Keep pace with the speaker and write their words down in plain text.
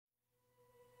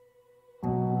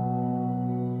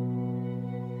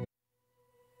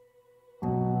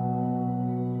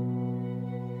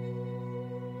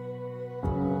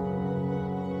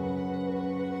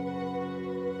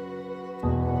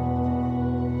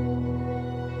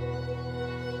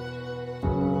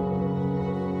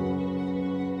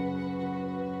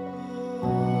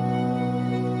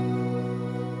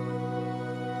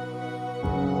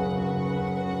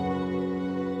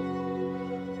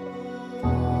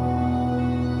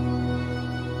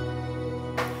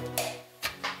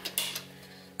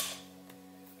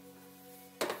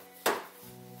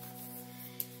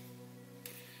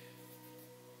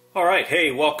All right, hey,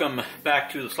 welcome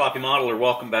back to the Sloppy Modeler.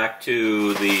 Welcome back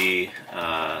to the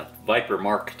Viper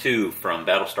Mark II from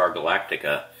Battlestar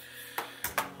Galactica.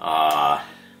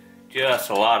 Just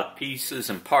a lot of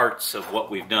pieces and parts of what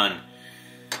we've done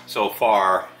so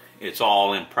far. It's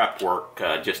all in prep work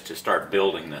just to start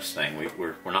building this thing.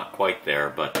 We're not quite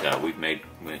there, but we've made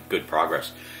good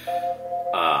progress.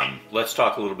 Let's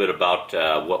talk a little bit about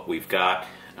what we've got,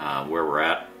 where we're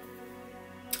at,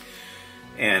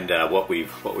 and what we've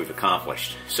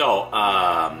accomplished. So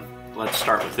let's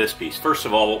start with this piece. First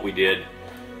of all,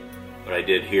 what I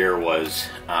did here was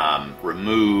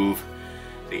remove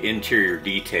the interior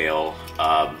detail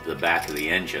of the back of the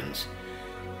engines.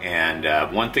 And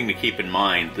one thing to keep in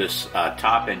mind, this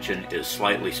top engine is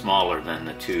slightly smaller than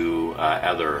the two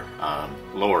other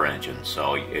lower engines.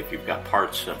 So if you've got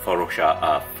parts of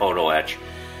photo-etch,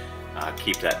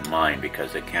 keep that in mind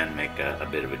because it can make a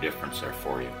bit of a difference there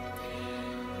for you.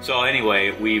 So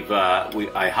anyway,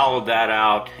 I hollowed that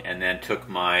out and then took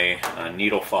my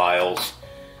needle files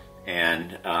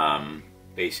and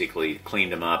basically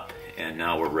cleaned them up, and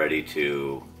now we're ready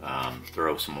to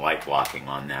throw some light blocking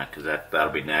on that, because that'll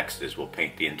be next. Is we'll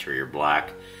paint the interior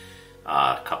black,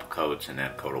 a couple coats, and then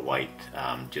a coat of white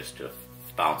just to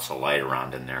bounce the light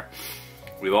around in there.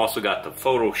 We've also got the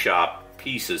Photoshop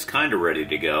pieces kind of ready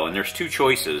to go, and there's two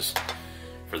choices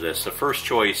for this. The first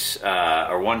choice,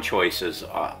 or one choice,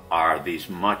 are these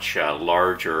much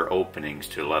larger openings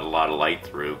to let a lot of light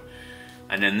through.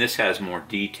 And then this has more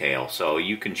detail, so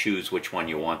you can choose which one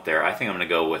you want there. I think I'm going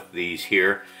to go with these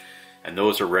here, and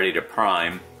those are ready to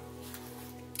prime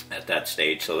at that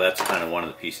stage, so that's kind of one of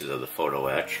the pieces of the photo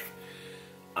etch.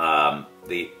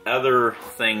 The other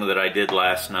thing that I did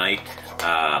last night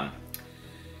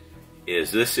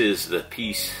is this is the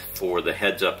piece for the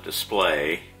heads-up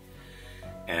display,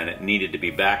 and it needed to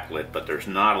be backlit, but there's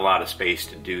not a lot of space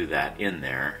to do that in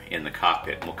there in the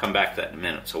cockpit, and we'll come back to that in a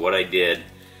minute. So what I did,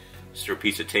 just threw a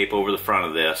piece of tape over the front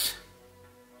of this,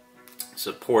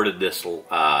 supported this LED,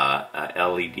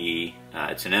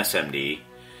 it's an SMD,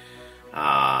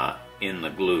 in the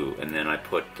glue, and then I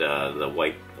put the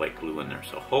white glue in there.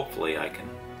 So hopefully I can,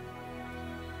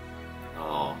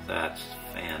 oh, that's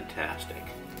fantastic.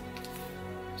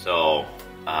 So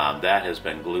that has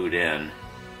been glued in,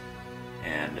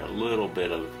 and a little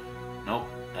bit of, nope,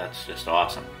 that's just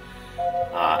awesome.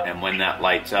 And when that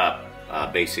lights up,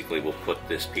 basically we'll put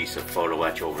this piece of photo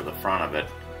etch over the front of it,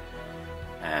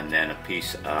 and then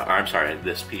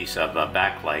this piece of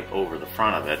backlight over the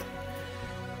front of it,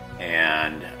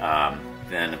 and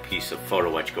then a piece of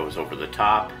photo etch goes over the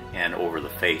top and over the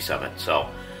face of it. So,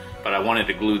 but I wanted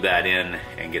to glue that in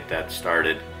and get that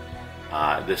started.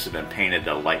 This has been painted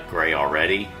a light gray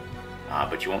already,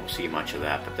 but you won't see much of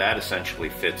that. But that essentially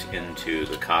fits into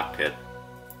the cockpit.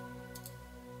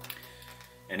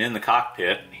 And in the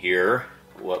cockpit here,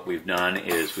 what we've done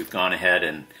is we've gone ahead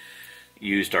and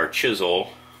used our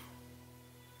chisel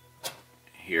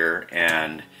here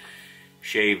and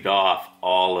shaved off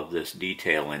all of this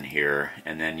detail in here,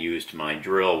 and then used my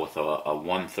drill with a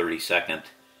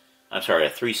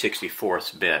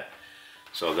 3/64 bit.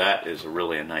 So that is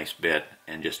really a nice bit,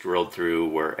 and just drilled through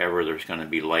wherever there's going to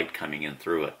be light coming in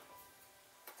through it.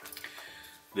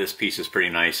 This piece is pretty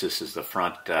nice. This is the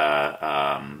front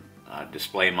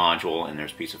display module, and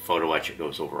there's a piece of photo etch that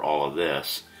goes over all of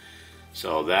this.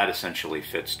 So that essentially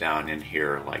fits down in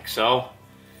here like so.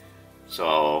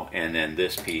 So, and then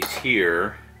this piece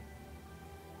here,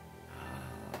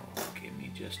 give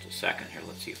me just a second here,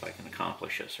 let's see if I can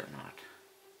accomplish this or not.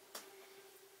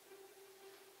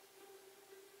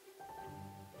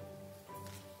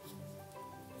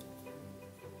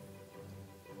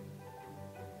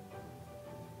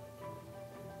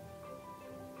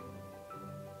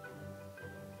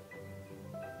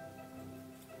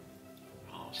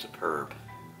 Superb.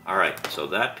 Alright, so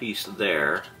that piece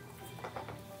there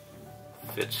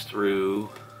fits through,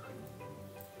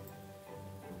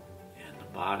 and the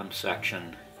bottom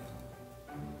section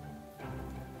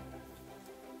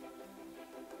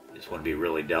just want to be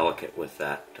really delicate with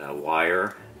that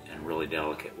wire, and really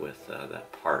delicate with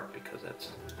that part, because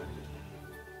that's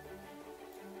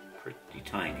pretty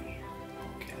tiny.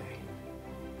 Okay.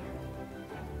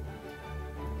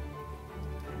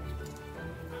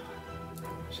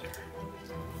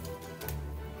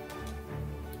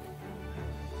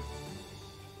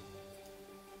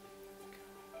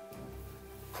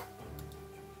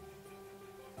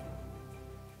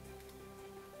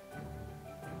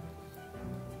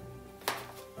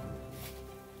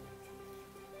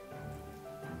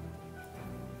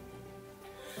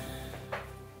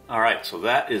 Alright, so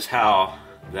that is how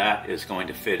that is going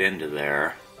to fit into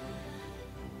there.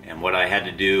 And what I had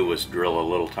to do was drill a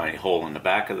little tiny hole in the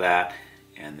back of that,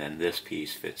 and then this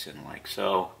piece fits in like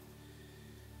so.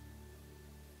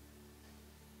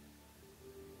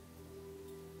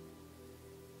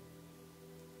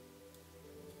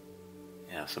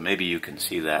 Yeah, so maybe you can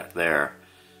see that there.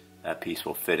 That piece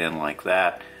will fit in like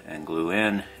that and glue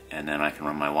in, and then I can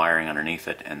run my wiring underneath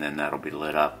it, and then that'll be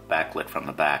lit up, backlit from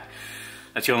the back.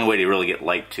 That's the only way to really get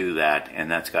light to that,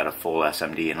 and that's got a full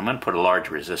SMD. And I'm going to put a large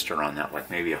resistor on that, like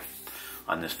maybe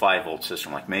on this 5-volt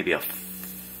system, like maybe a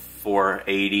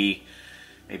 480,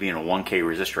 maybe in a 1K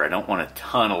resistor. I don't want a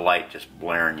ton of light just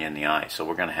blaring you in the eye, so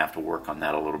we're going to have to work on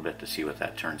that a little bit to see what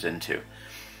that turns into.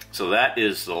 So that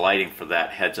is the lighting for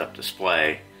that heads-up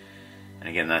display. And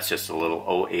again, that's just a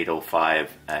little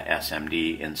 0805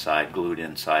 SMD inside, glued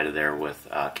inside of there with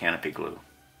canopy glue.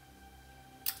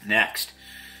 Next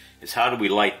is how do we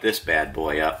light this bad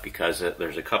boy up, because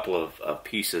there's a couple of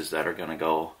pieces that are going to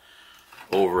go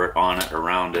over it, on it,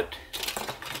 around it.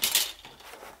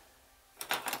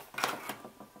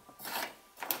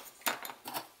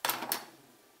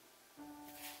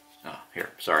 Oh,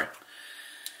 here, sorry.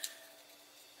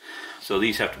 So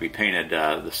these have to be painted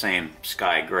the same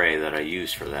sky gray that I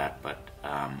used for that, but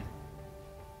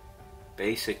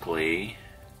basically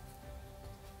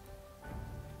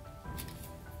that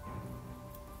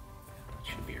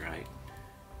should be right.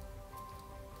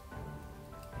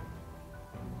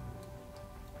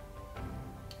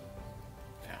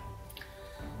 Yeah.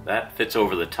 That fits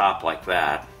over the top like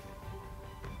that,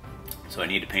 so I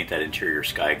need to paint that interior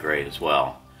sky gray as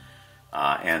well,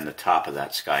 and the top of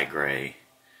that sky gray.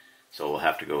 So we'll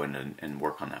have to go in and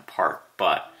work on that part.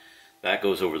 But that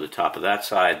goes over the top of that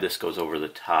side. This goes over the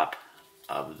top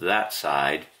of that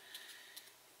side.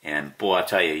 And boy, I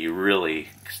tell you, you really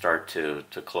start to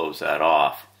close that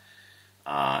off.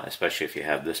 Especially if you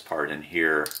have this part in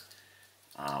here,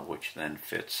 which then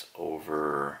fits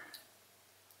over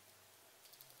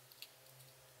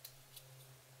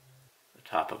the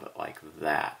top of it like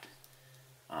that,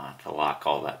 to lock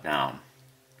all that down.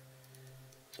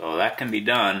 So that can be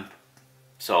done.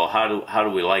 So how do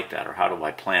we light that, or how do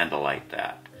I plan to light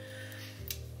that?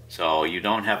 So you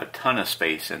don't have a ton of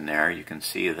space in there. You can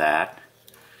see that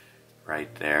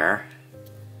right there.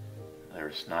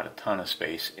 There's not a ton of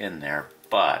space in there,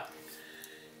 but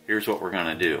here's what we're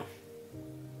going to do.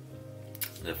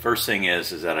 The first thing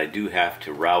is that I do have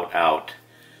to route out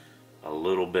a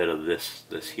little bit of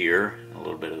this here, a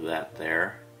little bit of that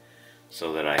there,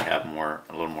 so that I have a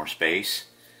little more space.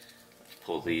 Let's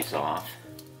pull these off.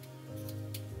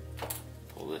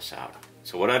 Pull this out.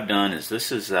 So what I've done is,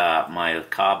 this is my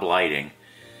cob lighting,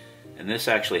 and this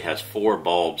actually has 4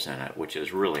 bulbs in it, which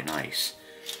is really nice.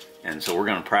 And so we're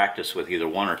going to practice with either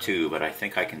 1 or 2, but I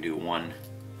think I can do 1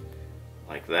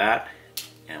 like that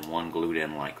and 1 glued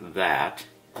in like that,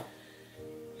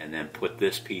 and then put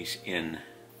this piece in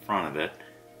front of it,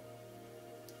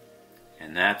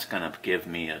 and that's going to give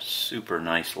me a super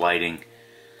nice lighting.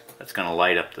 That's going to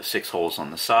light up the 6 holes on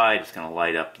the side. It's going to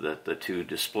light up the 2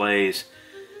 displays.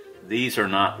 These are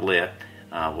not lit.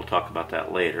 We'll talk about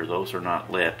that later. Those are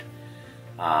not lit,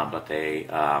 but they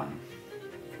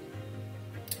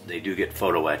do get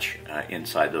photo etch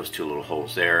inside those 2 little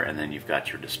holes there, and then you've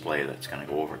got your display that's going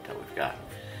to go over it that we've got.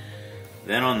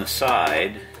 Then on the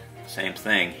side, same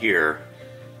thing here.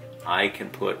 I can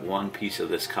put 1 piece of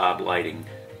this cob lighting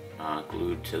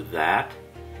glued to that,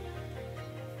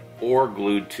 or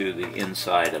glued to the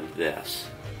inside of this.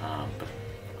 But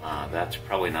that's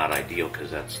probably not ideal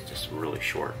because that's just really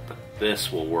short, but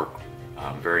this will work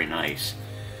very nice.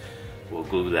 We'll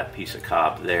glue that piece of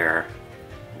cob there,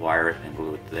 wire it and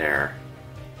glue it there,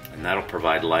 and that'll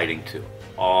provide lighting to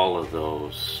all of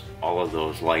those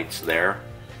lights there.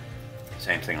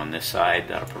 Same thing on this side,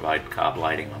 that'll provide cob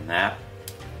lighting on that.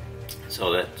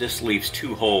 So that just leaves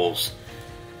 2 holes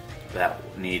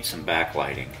that need some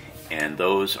backlighting, and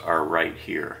those are right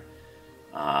here.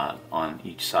 On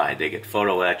each side they get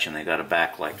photo etch, and they got a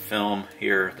backlight film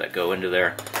here that go into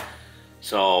there.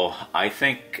 So I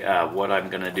think what I'm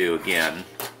going to do again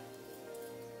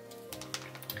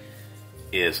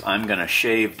is I'm going to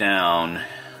shave down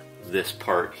this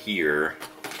part here.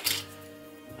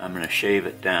 I'm going to shave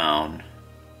it down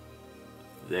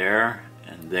there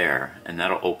and there, and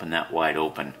that'll open that wide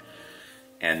open.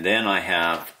 And then I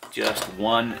have just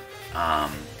 1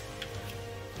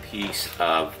 piece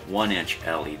of 1-inch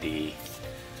LED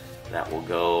that will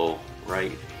go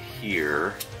right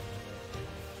here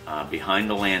behind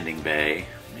the landing bay,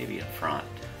 maybe in front.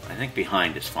 I think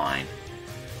behind is fine.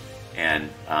 And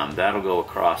that'll go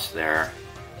across there.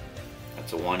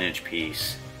 That's a 1-inch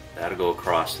piece. That'll go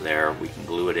across there. We can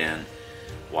glue it in,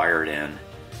 wire it in,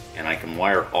 and I can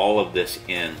wire all of this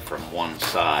in from one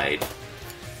side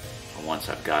once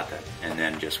I've got that, and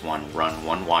then just run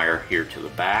one wire here to the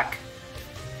back,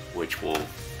 which will,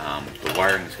 the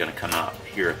wiring is going to come out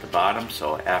here at the bottom.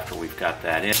 So after we've got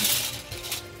that in,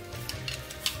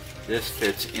 this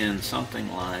fits in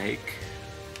something like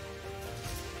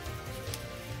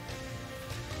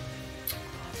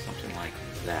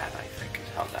that, I think is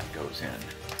how that goes in.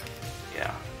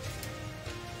 Yeah.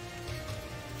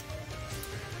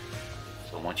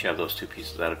 So once you have those two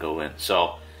pieces, that'll go in.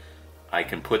 So I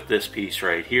can put this piece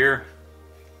right here.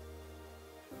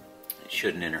 It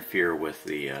shouldn't interfere with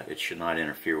the, it should not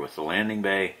interfere with the landing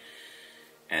bay.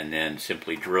 And then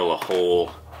simply drill a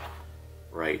hole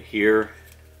right here,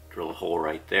 drill a hole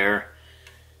right there,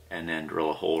 and then drill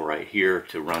a hole right here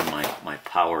to run my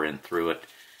power in through it.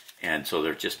 And so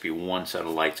there'll just be one set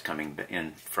of lights coming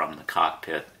in from the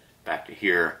cockpit back to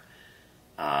here,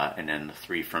 and then the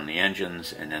 3 from the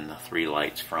engines, and then the 3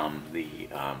 lights from the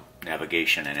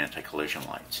navigation and anti-collision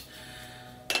lights.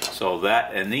 So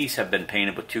that, and these have been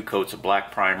painted with 2 coats of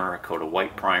black primer, a coat of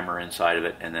white primer inside of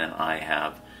it, and then I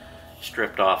have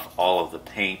stripped off all of the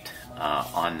paint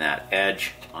on that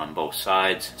edge on both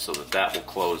sides so that that will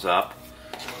close up.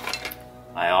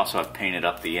 I also have painted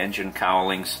up the engine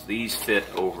cowlings. These fit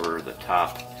over the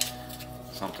top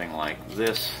something like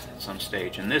this at some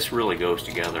stage, and this really goes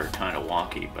together kind of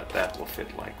wonky, but that will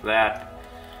fit like that.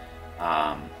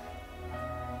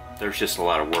 There's just a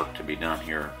lot of work to be done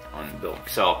here on the building.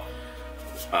 So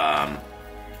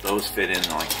those fit in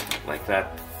like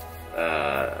that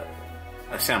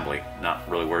assembly, not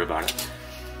really worried about it.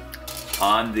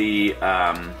 On the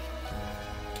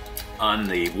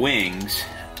wings,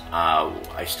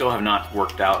 I still have not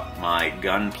worked out my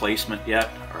gun placement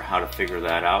yet, or how to figure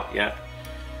that out yet.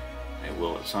 I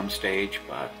will at some stage,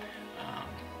 but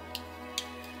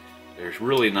there's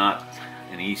really not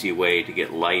an easy way to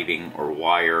get lighting or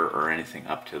wire or anything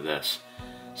up to this.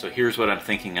 So here's what I'm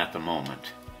thinking at the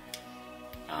moment.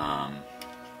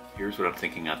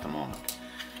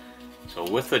 So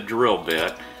with a drill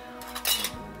bit,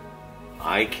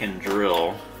 I can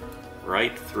drill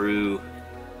right through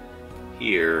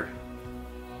here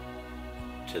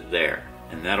to there,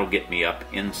 and that'll get me up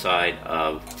inside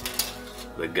of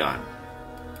the gun.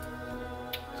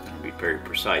 It's going to be very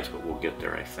precise, but we'll get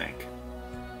there, I think.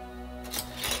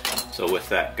 So with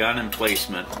that gun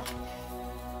emplacement,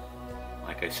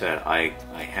 like I said, I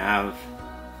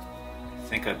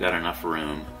think I've got enough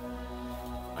room.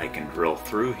 I can drill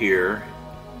through here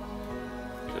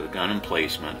to the gun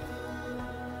emplacement,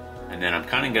 and then I'm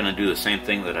kind of going to do the same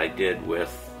thing that I did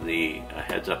with the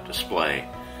heads-up display.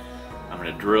 I'm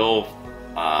going to drill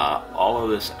all of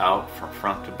this out from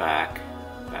front to back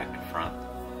to front,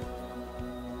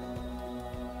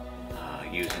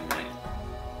 using my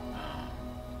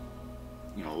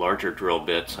larger drill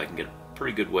bits. I can get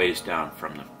pretty good ways down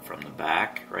from the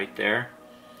back right there.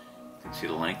 You can see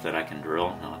the length that I can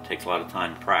drill. Now it takes a lot of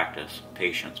time, practice,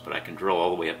 patience, but I can drill all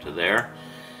the way up to there.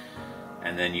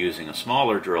 And then using a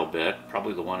smaller drill bit,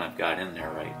 probably the one I've got in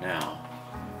there right now,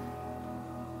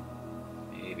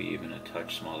 maybe even a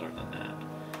touch smaller than that,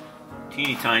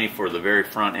 teeny tiny for the very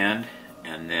front end,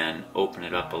 and then open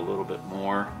it up a little bit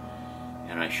more,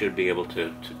 and I should be able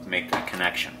to make that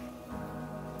connection.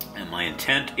 And my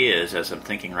intent is, as I'm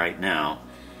thinking right now,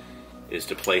 is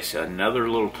to place another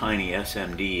little tiny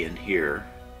SMD in here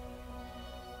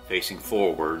facing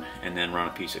forward, and then run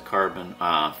a piece of carbon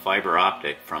fiber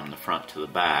optic from the front to the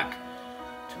back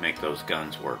to make those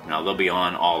guns work. Now they'll be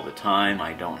on all the time.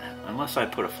 I don't, unless I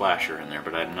put a flasher in there,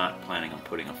 but I'm not planning on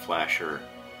putting a flasher,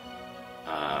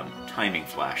 timing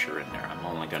flasher in there. I'm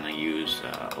only going to use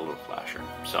a little flasher.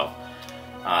 So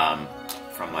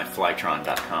from my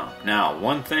Flytron.com. Now,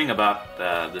 one thing about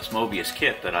this Moebius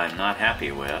kit that I'm not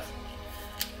happy with,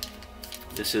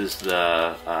 this is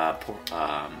the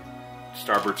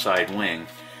starboard side wing.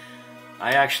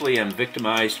 I actually am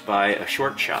victimized by a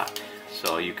short shot.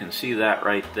 So you can see that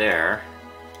right there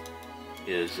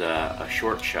is a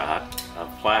short shot of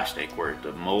plastic where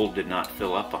the mold did not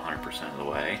fill up 100% of the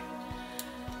way.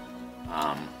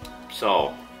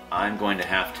 So I'm going to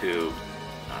have to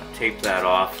tape that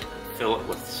off, fill it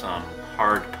with some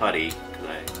hard putty,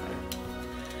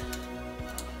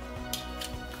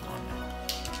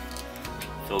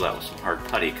 fill that with some hard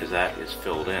putty because that is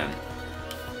filled in,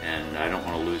 and I don't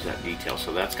want to lose that detail.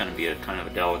 So that's going to be a kind of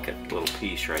a delicate little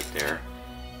piece right there.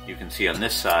 You can see on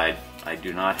this side I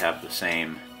do not have the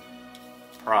same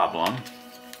problem.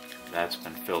 That's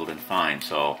been filled in fine.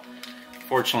 So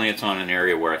fortunately it's on an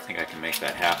area where I think I can make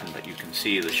that happen, but you can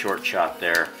see the short shot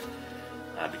there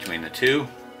between the two.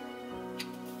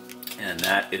 And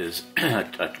that is a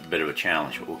bit of a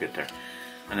challenge, but we'll get there.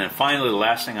 And then finally, the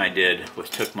last thing I did was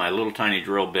took my little tiny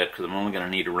drill bit, because I'm only going to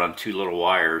need to run 2 little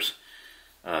wires,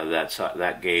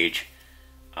 that gauge,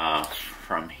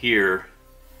 from here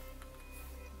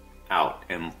out.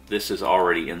 And this is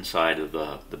already inside of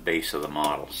the base of the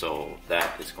model, so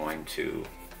that is going to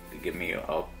give me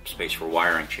a space for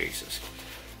wiring chases.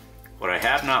 What I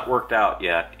have not worked out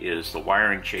yet is the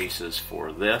wiring chases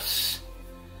for this.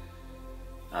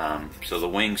 So the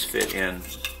wings fit in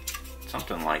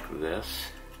something like this.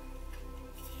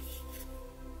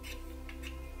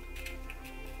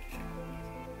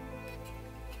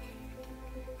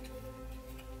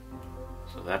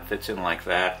 So that fits in like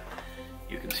that.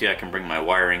 You can see I can bring my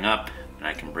wiring up, and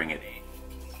I can bring it,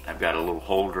 I've got a little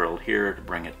hole drilled here to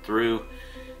bring it through,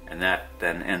 and that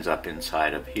then ends up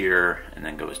inside of here and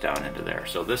then goes down into there.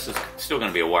 So this is still going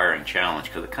to be a wiring challenge,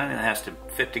 because it kind of has to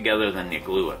fit together, then you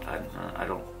glue it. I'm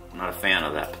not a fan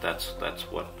of that, but that's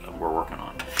what we're working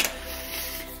on.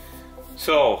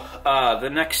 So the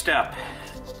next step,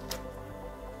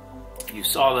 you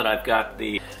saw that I've got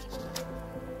the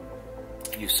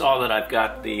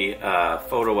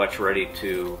photo etch ready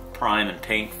to prime and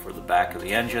paint for the back of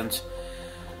the engines.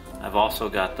 I've also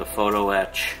got the photo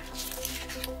etch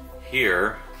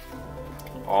here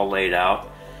all laid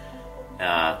out.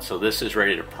 So this is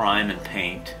ready to prime and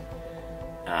paint.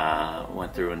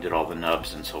 Went through and did all the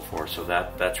nubs and so forth, so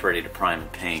that's ready to prime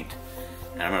and paint.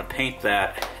 And I'm going to paint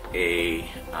that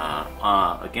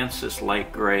against this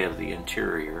light gray of the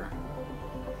interior.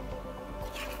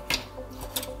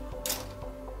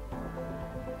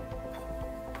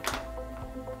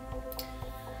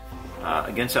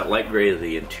 Against that light gray of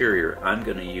the interior, I'm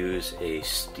going to use a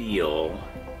steel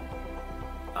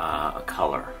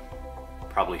color.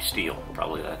 Probably steel.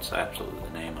 Probably that's absolutely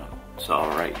the name of it. So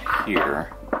right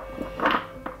here,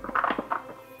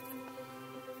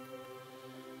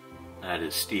 that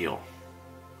is steel.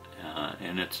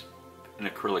 And it's an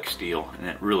acrylic steel, and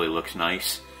it really looks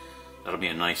nice. That'll be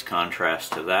a nice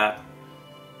contrast to that.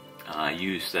 I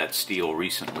used that steel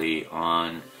recently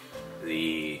on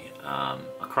the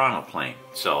chronoplane,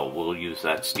 so we'll use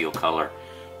that steel color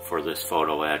for this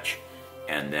photo etch,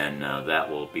 and then that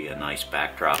will be a nice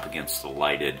backdrop against the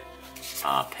lighted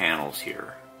panels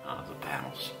here, the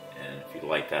panels. And if you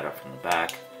light that up from the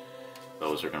back,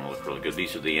 those are going to look really good.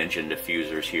 These are the engine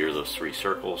diffusers here, those 3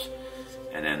 circles,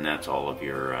 and then that's all of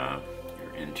your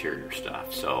interior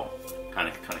stuff. So kind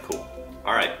of cool.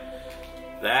 All right,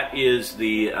 that is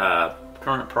the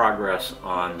current progress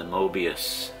on the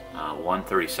Moebius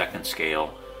 1/32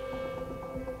 scale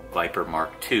Viper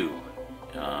Mark II.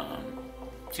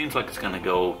 Seems like it's going to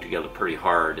go together pretty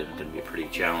hard and going to be pretty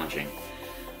challenging,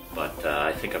 but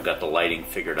I think I've got the lighting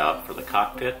figured out for the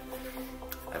cockpit.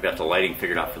 I've got the lighting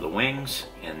figured out for the wings,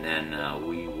 and then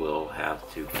we will have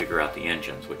to figure out the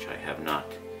engines, which I have not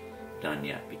done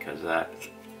yet, because that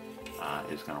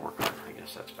is going to work hard. I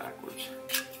guess that's backwards.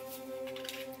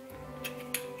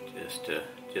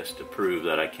 Just to prove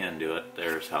that I can do it,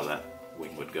 there's how that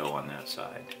wing would go on that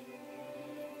side.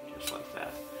 Just like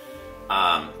that.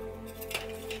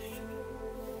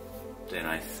 Then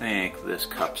I think this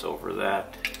cups over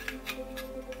that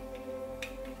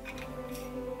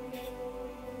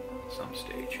at some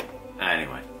stage.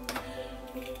 Anyway,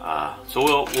 so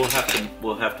we'll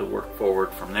have to work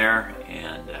forward from there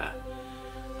and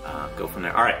go from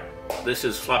there. All right, this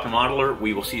is Sloppy Modeler.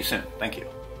 We will see you soon. Thank you.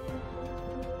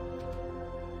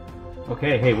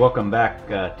 Okay, hey, welcome back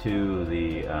to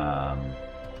the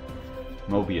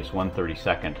Moebius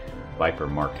 1/32 Viper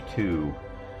Mark II.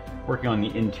 Working on the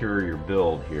interior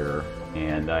build here,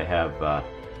 and I have, I'm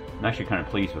actually kind of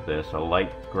pleased with this. A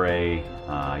light gray,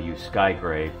 I use sky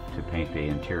gray to paint the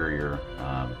interior,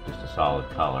 just a solid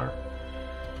color.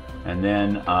 And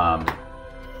then,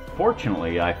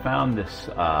 fortunately, I found this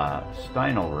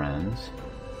Stynylrez,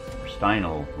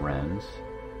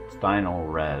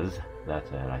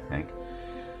 that's it, I think.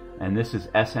 And this is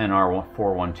SNR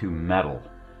 412 metal,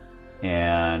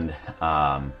 and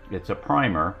it's a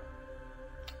primer,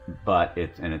 but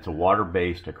it's a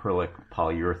water-based acrylic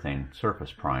polyurethane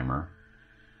surface primer.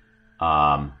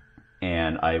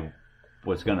 And I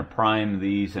was going to prime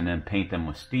these and then paint them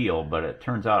with steel, but it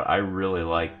turns out I really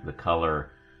like the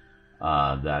color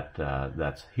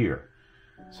that's here.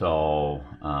 So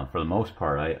for the most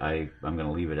part, I'm going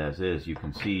to leave it as is. You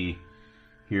can see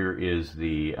here is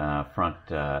the front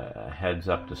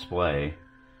heads-up display,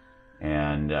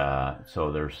 and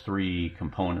so there's 3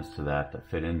 components to that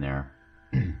fit in there.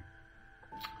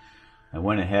 I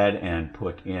went ahead and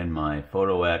put in my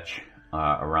photo etch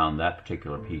around that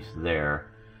particular piece there.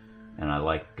 and I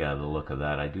like the look of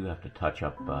that. I do have to touch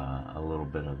up a little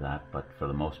bit of that, but for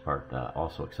the most part,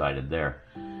 also excited there.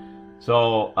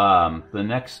 So the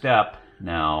next step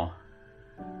now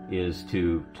is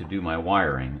to do my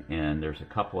wiring, and there's a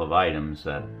couple of items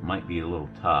that might be a little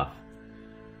tough,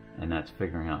 and that's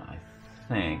figuring out, I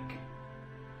think,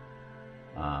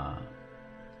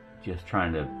 just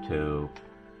trying to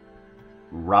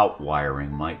route wiring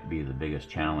might be the biggest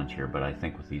challenge here, but I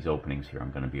think with these openings here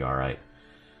I'm going to be alright.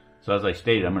 So as I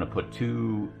stated, I'm going to put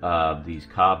two of these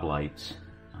cob lights.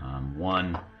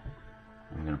 One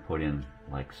I'm going to put in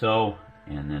like so,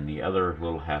 and then the other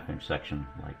little half-inch section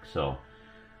like so.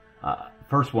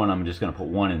 First one, I'm just going to put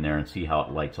one in there and see how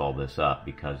it lights all this up,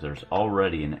 because there's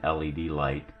already an LED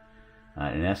light,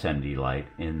 an SMD light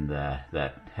in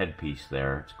that headpiece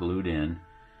there. It's glued in,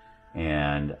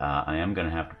 and I am going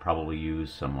to have to probably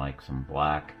use some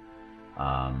black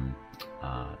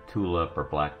tulip or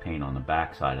black paint on the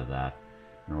back side of that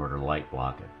in order to light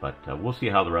block it. But we'll see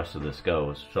how the rest of this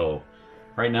goes. So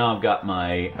right now I've got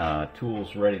my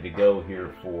tools ready to go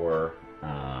here for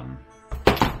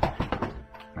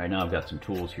right now I've got some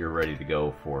tools here ready to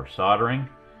go for soldering,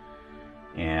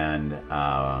 and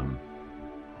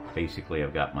basically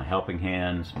I've got my helping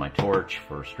hands, my torch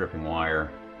for stripping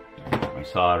wire, my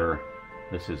solder.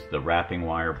 This is the wrapping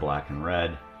wire, black and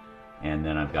red, and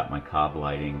then I've got my cob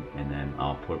lighting, and then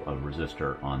I'll put a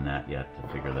resistor on that yet to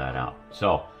figure that out.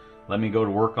 So let me go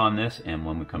to work on this, and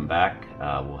when we come back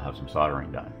we'll have some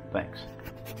soldering done. Thanks.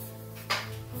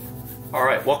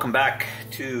 Alright, welcome back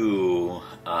to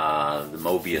the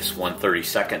Moebius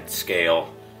 1/32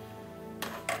 scale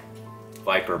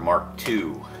Viper Mark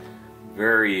II.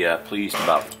 Very pleased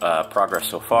about progress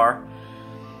so far.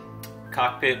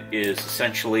 Cockpit is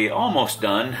essentially almost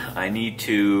done. I need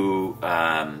to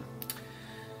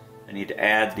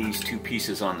add these two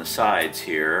pieces on the sides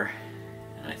here,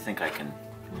 and I think I can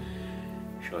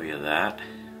show you that.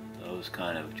 Those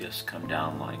kind of just come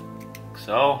down like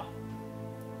so,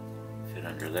 fit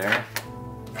under there,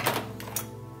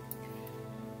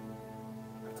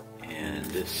 and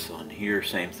this on here,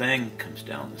 same thing, comes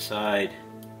down the side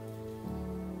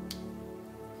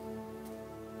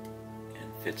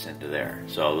fits into there.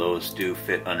 So those do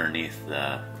fit underneath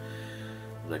the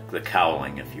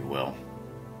cowling, if you will.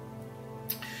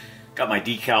 Got my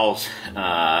decals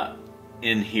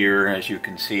in here. As you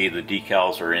can see, the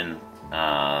decals are in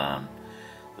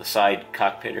the side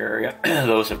cockpit area.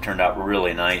 Those have turned out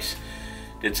really nice.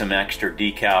 Did some extra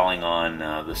decaling on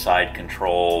the side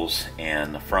controls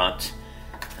and the front,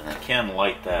 and I can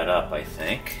light that up, I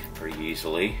think, pretty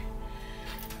easily.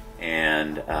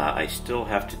 And I still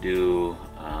have to do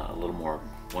a little more.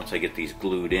 Once I get these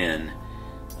glued in,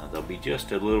 there'll be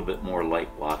just a little bit more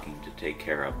light blocking to take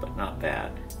care of, but not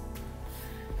bad.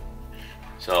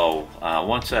 So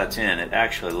once that's in, it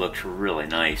actually looks really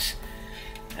nice.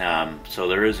 So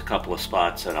there is a couple of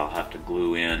spots that I'll have to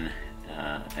glue in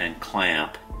and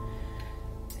clamp,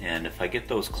 and if I get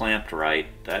those clamped right,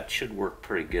 that should work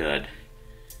pretty good.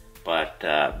 But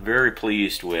very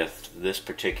pleased with this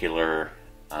particular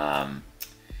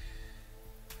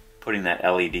putting that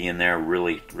LED in there.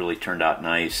 Really turned out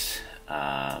nice.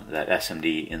 That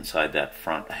SMD inside that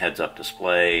front heads-up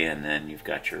display, and then you've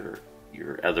got your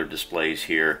other displays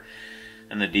here,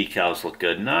 and the decals look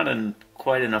good. Not in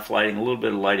quite enough lighting. A little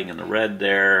bit of lighting in the red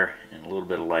there, and a little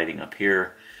bit of lighting up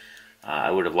here.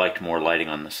 I would have liked more lighting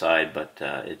on the side, but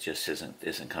it just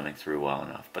isn't coming through well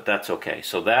enough. But that's okay.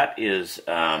 So that is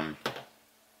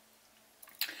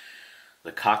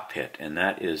the cockpit, and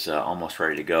that is almost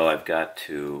ready to go. I've got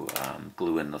to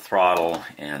glue in the throttle,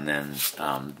 and then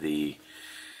the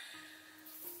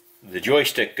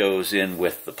joystick goes in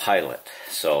with the pilot.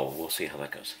 So we'll see how that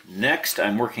goes. Next,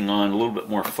 I'm working on a little bit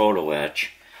more photo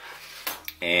etch,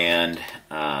 and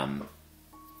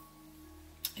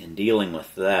in dealing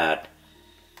with that,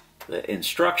 the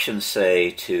instructions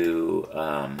say to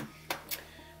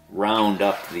round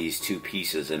up these two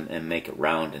pieces and make it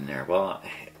round in there. Well,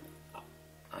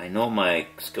 I know my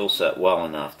skill set well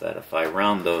enough that if I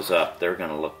round those up, they're going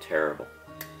to look terrible.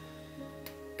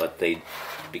 But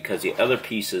because the other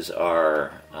pieces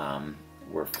were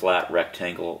flat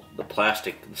rectangle, the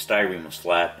styrene was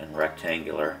flat and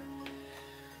rectangular,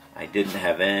 I didn't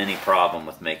have any problem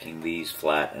with making these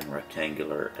flat and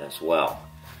rectangular as well.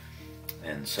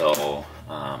 And so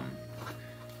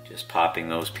just popping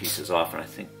those pieces off, and I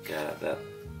think that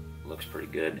looks pretty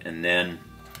good. And then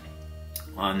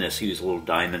on this, use a little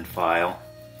diamond file,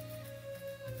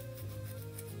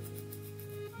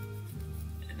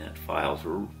 and that file's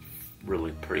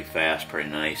really pretty fast, pretty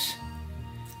nice.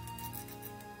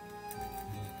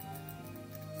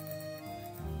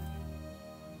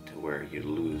 To there, you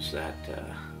lose that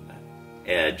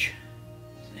edge.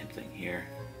 Same thing here.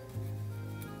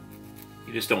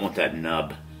 You just don't want that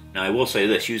nub. Now I will say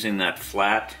this, using that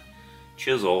flat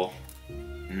chisel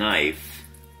knife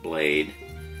blade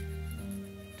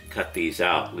to cut these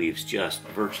out leaves just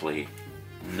virtually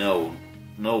no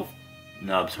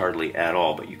nubs hardly at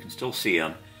all, but you can still see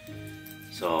them.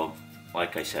 So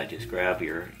like I said, just grab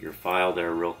your file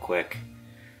there real quick.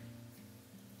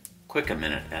 Quick a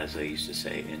minute, as they used to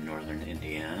say in northern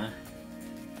Indiana.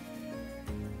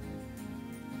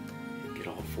 Get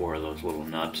all 4 of those little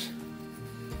nubs.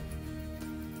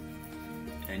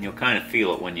 And you'll kind of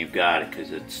feel it when you've got it,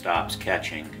 because it stops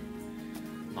catching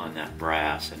on that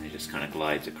brass and it just kind of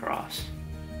glides across.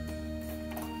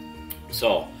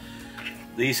 So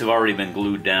these have already been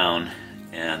glued down,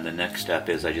 and the next step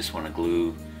is I just want to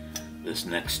glue this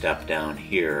next step down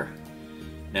here.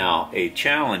 Now a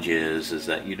challenge is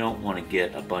that you don't want to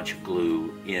get a bunch of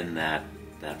glue in that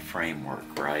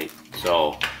framework, right?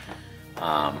 So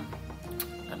I'm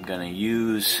going to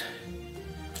use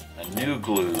a new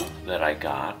glue that I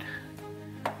got.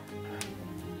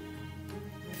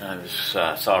 I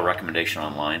saw a recommendation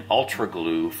online, Ultra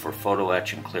Glue for photo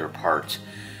etch and clear parts.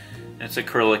 It's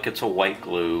acrylic, it's a white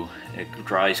glue, it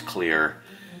dries clear.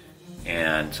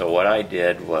 And so what I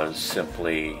did was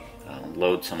simply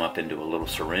load some up into a little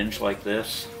syringe like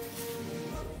this.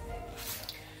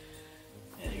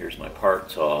 And here's my part,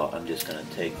 so I'm just going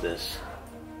to take this,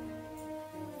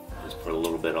 just put a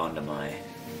little bit onto my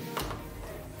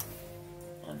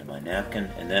napkin.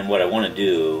 And then what I want to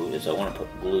do is I want to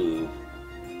put glue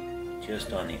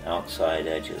just on the outside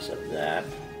edges of that.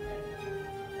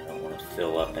 I don't want to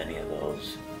fill up any of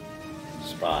those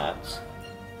spots.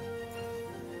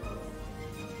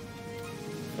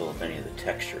 Fill up any of the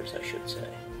textures, I should say.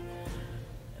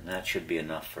 And that should be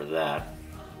enough for that.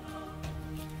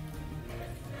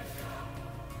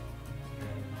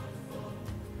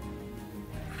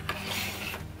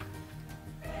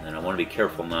 And I want to be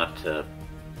careful not to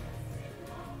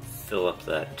fill up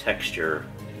that texture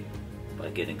by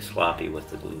getting sloppy with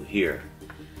the glue here.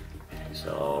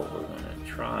 So we're going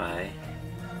to try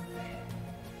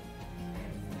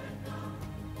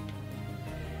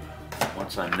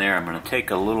once I'm there, I'm going to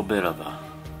take a little bit of a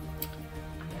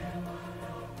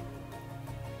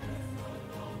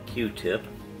Q-tip,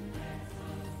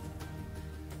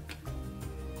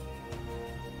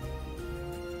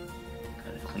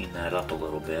 kind of clean that up a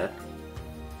little bit.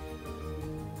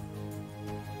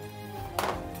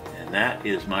 And that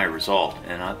is my result,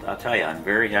 and I'll tell you, I'm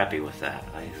very happy with that.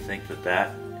 I think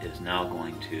that is now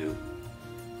going to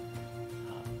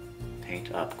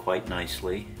paint up quite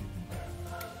nicely.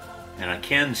 And I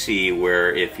can see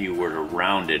where if you were to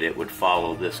round it, it would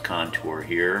follow this contour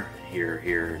here, here,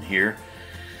 here, and here.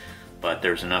 But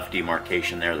there's enough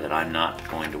demarcation there that I'm not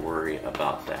going to worry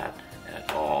about that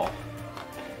at all.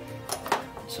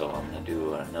 So I'm going to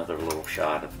do another little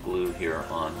shot of glue here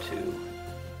onto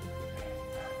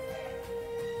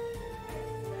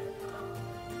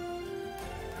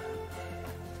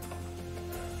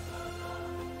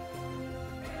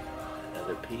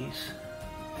another piece.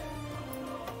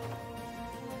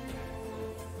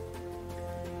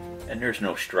 And there's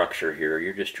no structure here,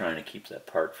 you're just trying to keep that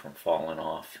part from falling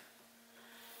off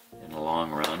in the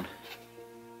long run.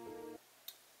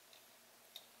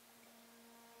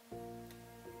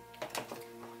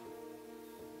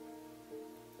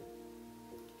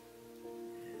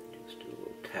 And just do a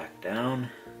little tack down.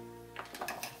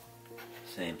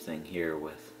 Same thing here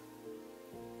with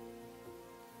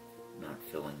not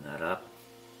filling that up.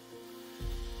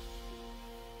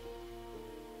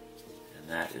 And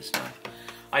that is done.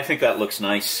 I think that looks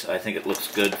nice. I think it looks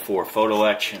good for photo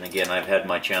etch, and again, I've had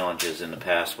my challenges in the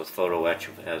past with photo etch,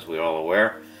 as we're all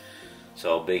aware.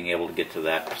 So being able to get to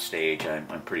that stage,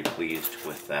 I'm pretty pleased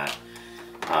with that.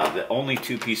 The only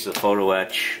 2 pieces of photo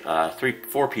etch,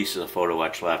 4 pieces of photo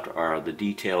etch left are the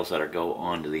details that go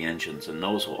onto the engines, and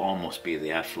those will almost be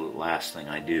the absolute last thing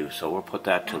I do. So we'll put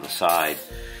that to the side.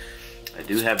 I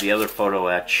do have the other photo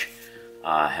etch,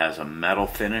 has a metal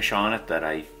finish on it that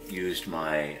I used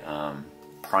my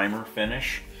primer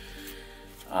finish.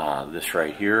 This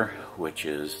right here, which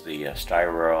is the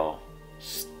Stynylrez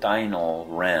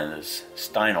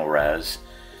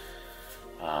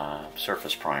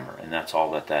surface primer, and that's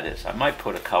all that is. I might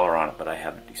put a color on it, but I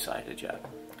haven't decided yet.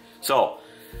 So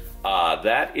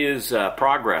that is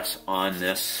progress on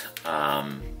this.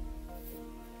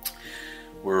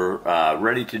 We're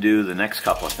ready to do the next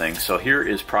couple of things. So here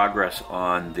is progress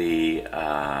on the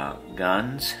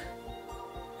guns.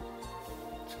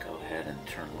 Let's go ahead and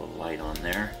turn a little light on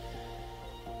there.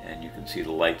 and you can see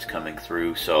the lights coming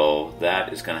through. So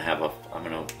that is going to have I'm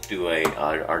going to do a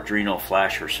Arduino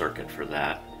flasher circuit for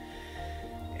that.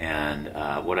 And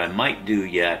what I might do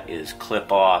yet is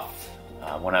clip off,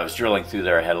 when I was drilling through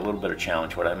there I had a little bit of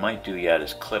challenge. What I might do yet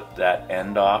is clip that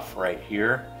end off right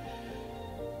here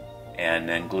and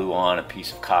then glue on a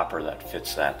piece of copper that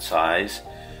fits that size,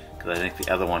 because I think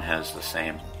the other one has the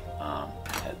same,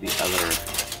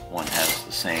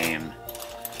 same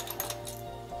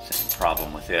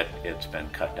problem with it. It's been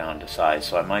cut down to size,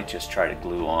 so I might just try to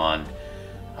glue on,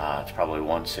 it's probably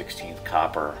 1/16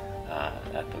 copper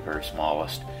at the very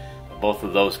smallest. Both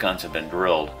of those guns have been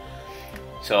drilled.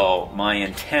 So my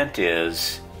intent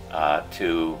is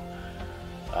to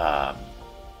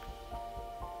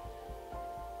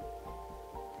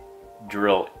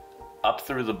drill up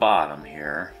through the bottom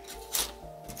here.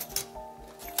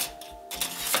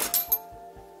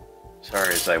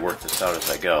 Sorry as I work this out as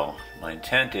I go. My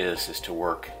intent is to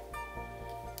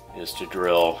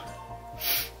drill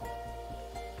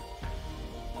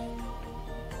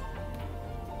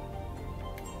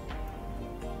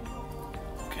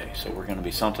so we're going to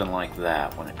be something like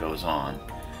that when it goes on.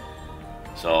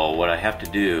 So what I have to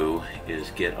do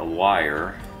is get a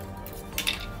wire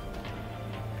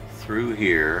through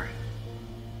here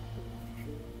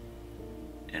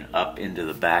and up into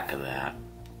the back of that,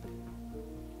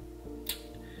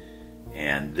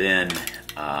 and then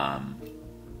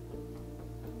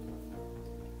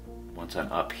once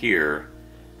I'm up here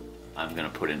I'm going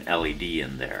to put an LED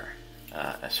in there.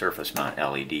 A surface mount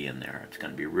LED in there. It's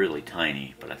going to be really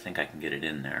tiny, but I think I can get it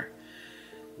in there.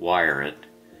 Wire it,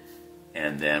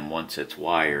 and then once it's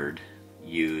wired,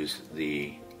 use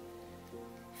the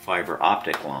fiber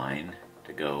optic line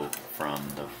to go from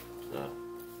the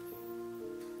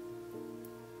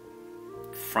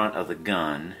front of the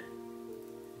gun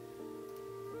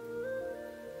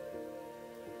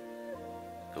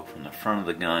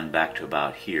back to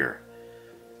about here,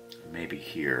 maybe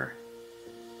here.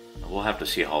 We'll have to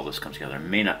see how all this comes together. I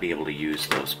may not be able to use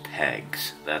those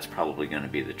pegs. That's probably going to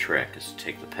be the trick, is to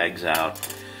take the pegs out,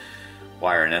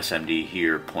 wire an SMD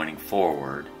here pointing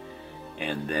forward,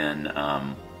 and then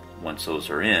once those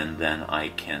are in, then I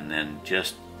can then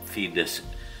just feed this.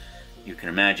 You can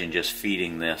imagine just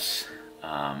feeding this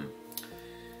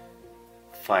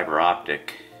fiber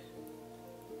optic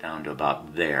down to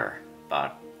about there,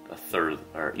 about a third,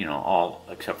 or all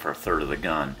except for a third of the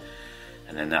gun.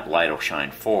 And then that light will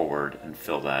shine forward and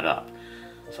fill that up.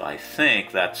 So I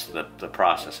think that's the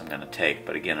process I'm going to take.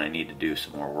 But again, I need to do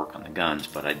some more work on the guns.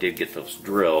 But I did get those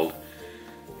drilled,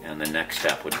 and the next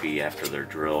step would be, after they're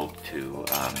drilled, to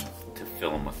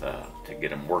fill them with to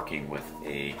get them working with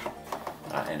an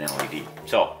LED.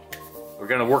 So we're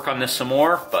going to work on this some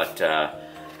more. But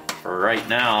for right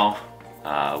now,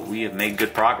 we have made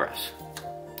good progress.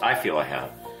 I feel I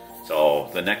have. So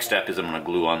the next step is I'm going to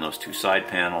glue on those two side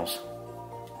panels.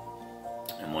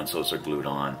 And once those are glued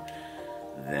on,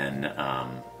 then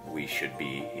we should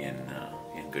be in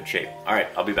good shape. All right,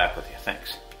 I'll be back with you.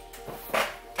 Thanks.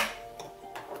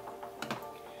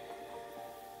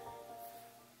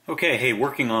 Okay, hey,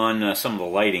 working on some of the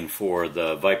lighting for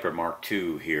the Viper Mark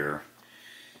II here.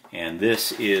 And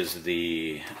this is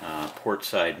the port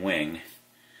side wing.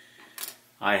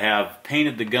 I have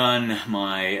painted the gun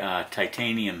my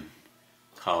titanium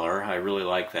color. I really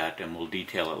like that, and we'll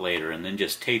detail it later. And then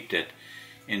just taped it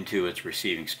into its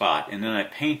receiving spot. And then I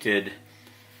painted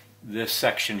this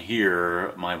section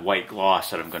here my white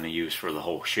gloss that I'm going to use for the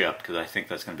whole ship, because I think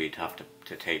that's going to be tough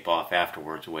to tape off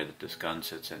afterwards, the way that this gun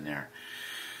sits in there.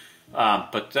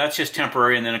 But that's just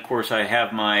temporary. And then of course I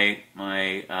have my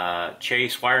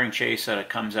wiring chase that it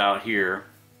comes out here.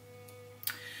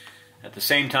 At the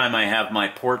same time I have my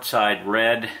port side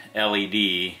red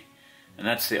LED, and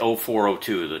that's the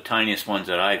 0402, the tiniest ones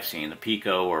that I've seen, the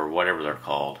Pico or whatever they're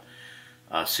called.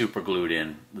 Super glued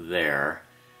in there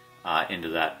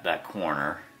into that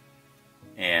corner,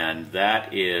 and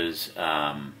that is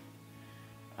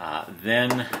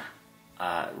then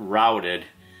routed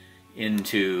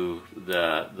into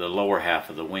the lower half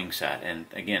of the wing set. And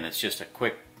again, it's just a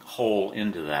quick hole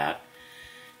into that.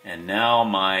 And now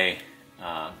my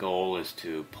goal is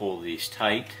to pull these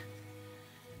tight,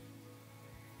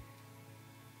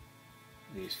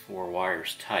 these 4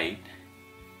 wires tight,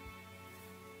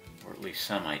 or at least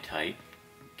semi-tight,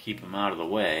 keep them out of the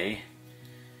way,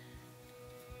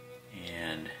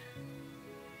 and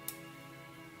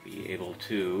be able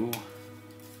to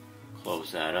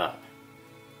close that up.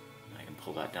 I can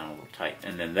pull that down a little tight,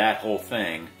 and then that whole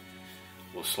thing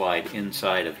will slide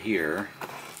inside of here.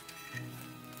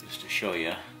 Just to show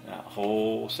you, that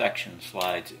whole section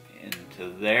slides into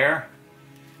there,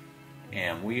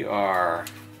 And we are,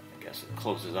 I guess it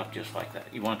closes up just like that.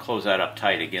 You want to close that up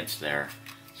tight against there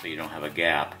so you don't have a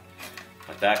gap.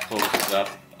 But that closes up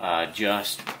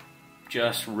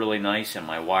just really nice, and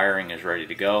my wiring is ready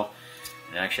to go.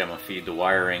 And actually I'm going to feed the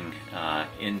wiring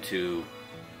into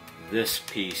this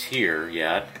piece here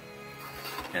yet,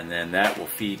 and then that will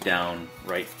feed down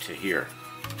right to here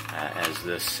as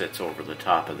this sits over the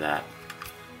top of that,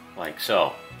 like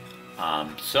so.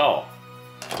 So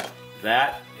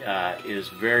that is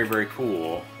very, very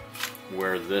cool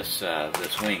where this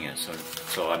wing is.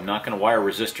 So I'm not going to wire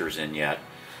resistors in yet.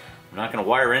 I'm not going to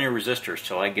wire any resistors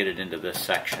till I get it into this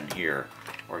section here,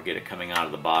 or get it coming out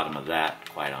of the bottom of that,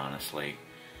 quite honestly.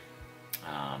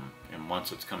 And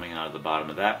once it's coming out of the bottom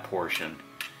of that portion,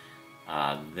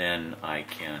 then I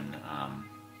can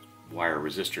wire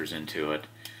resistors into it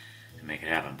and make it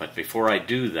happen. But before I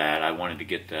do that, I wanted to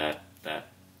get that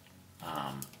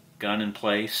gun in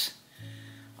place.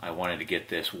 I wanted to get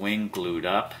this wing glued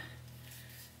up,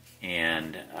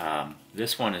 and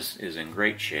this one is in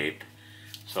great shape.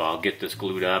 So I'll get this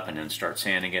glued up and then start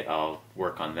sanding it. I'll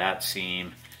work on that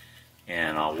seam,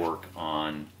 and I'll work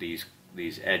on these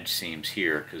edge seams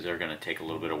here, because they're going to take a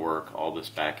little bit of work. All this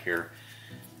back here.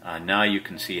 Now you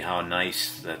can see how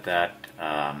nice that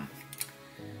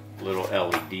little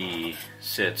LED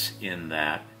sits in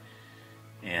that.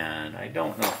 And I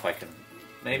don't know if I can,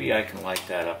 maybe I can light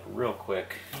that up real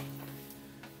quick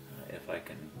if I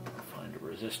can find a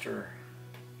resistor.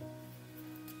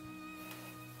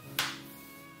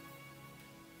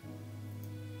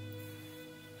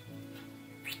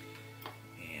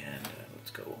 And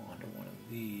let's go on to one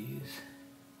of these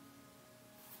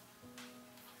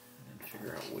and then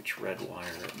figure out which red wire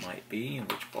it might be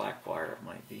and which black wire it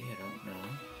might be. I don't know.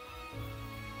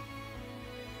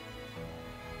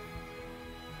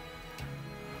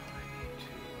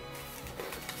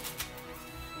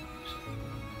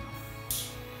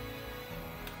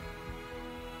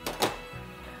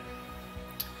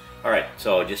 Alright,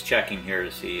 so just checking here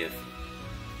to see if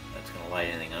that's going to light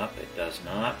anything up. It does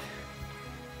not.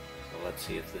 So let's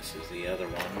see if this is the other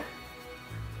one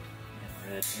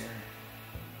in red here.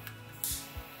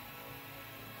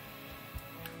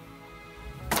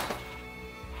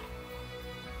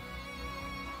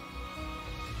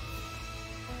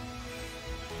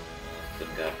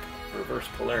 It's got reverse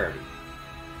polarity.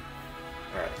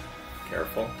 Alright,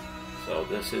 careful. So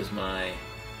this is my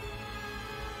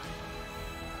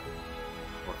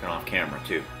working off camera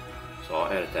too, so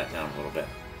I'll edit that down a little bit.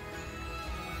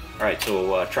 Alright,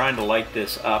 so trying to light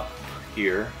this up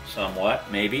here somewhat,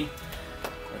 maybe.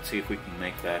 Let's see if we can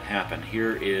make that happen.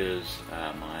 Here is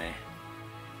my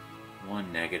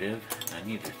one negative. I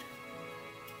need to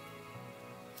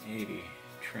maybe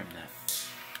trim that.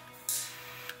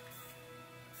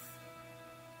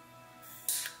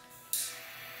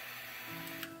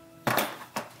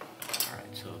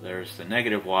 Alright, so there's the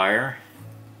negative wire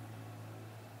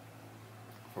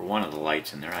for one of the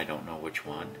lights in there. I don't know which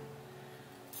one.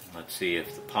 Let's see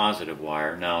if the positive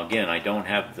wire, now again I don't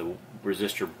have the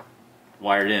resistor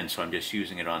wired in, so I'm just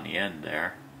using it on the end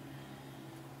there.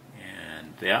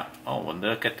 And yeah, oh, and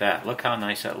look at that, look how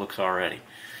nice that looks already.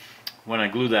 When I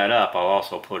glue that up, I'll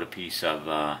also put a piece of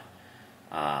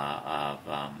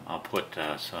I'll put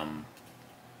some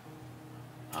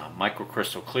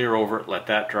microcrystal clear over it, let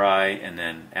that dry, and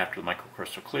then after the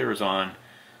microcrystal clear is on,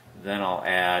 then I'll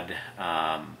add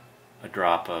a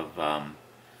drop of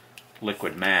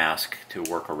liquid mask to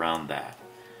work around that.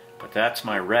 But that's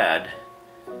my red.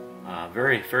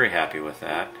 Very, very happy with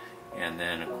that. And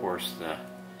then of course the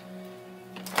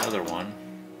other one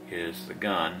is the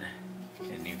gun,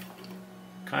 and you've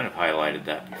kind of highlighted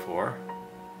that before.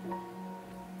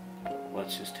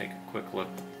 Let's just take a quick look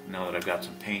now that I've got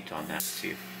some paint on that, see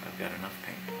if I've got enough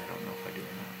paint. I don't know if I do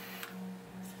or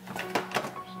not.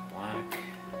 There's the black.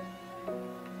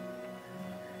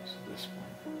 There's this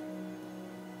one.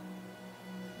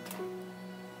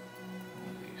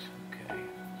 All these, okay.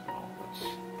 So let's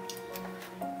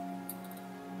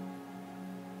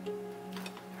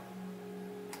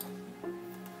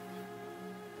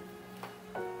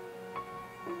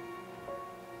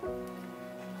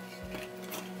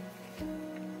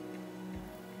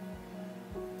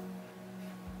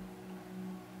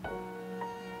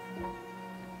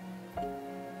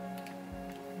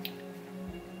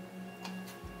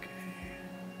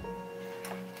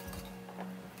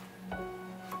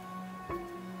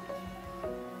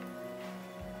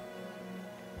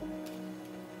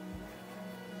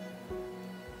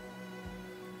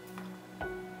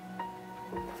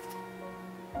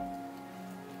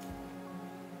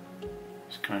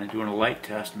kind of doing a light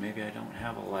test. Maybe I don't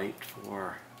have a light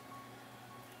for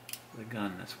the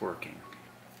gun that's working.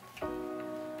 Well,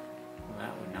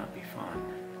 that would not be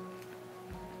fun,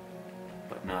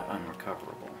 but not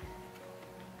unrecoverable.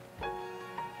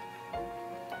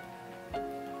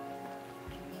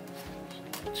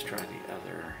 Let's try the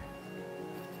other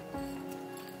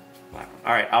black one.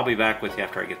 All right, I'll be back with you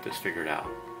after I get this figured out.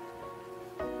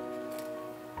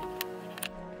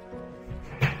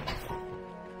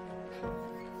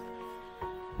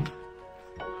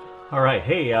 All right,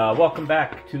 hey, welcome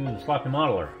back to the Sloppy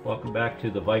Modeler. Welcome back to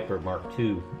the Viper Mark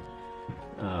II.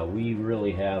 We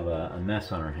really have a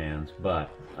mess on our hands, but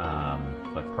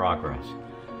progress.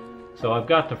 So I've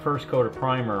got the first coat of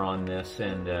primer on this,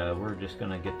 and we're just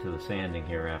going to get to the sanding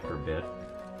here after a bit.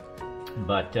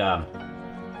 But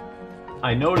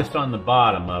I noticed on the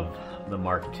bottom of the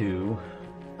Mark II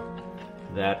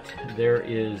that there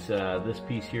is this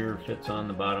piece here fits on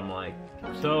the bottom like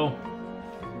so,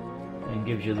 and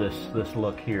gives you this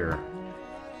look here.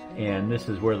 And this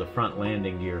is where the front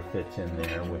landing gear fits in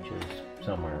there, which is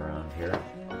somewhere around here.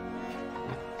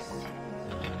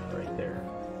 Right there.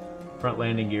 Front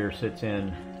landing gear sits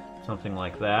in something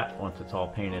like that once it's all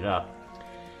painted up.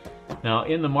 Now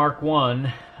in the Mark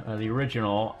I, the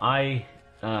original, I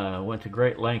went to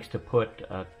great lengths to put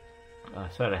a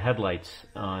set of headlights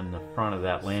on the front of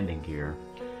that landing gear,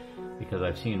 because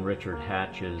I've seen Richard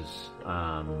Hatch's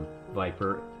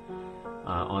Viper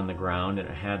on the ground, and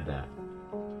it had that.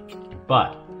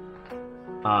 But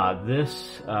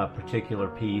this particular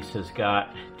piece has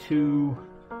got two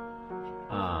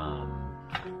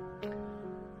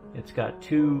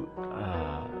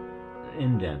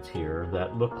indents here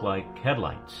that look like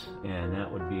headlights, and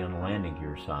that would be on the landing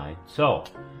gear side. So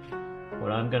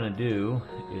what I'm going to do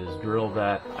is drill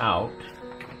that out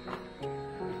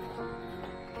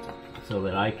so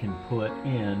that I can put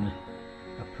in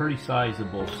a pretty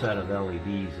sizable set of LEDs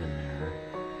in there.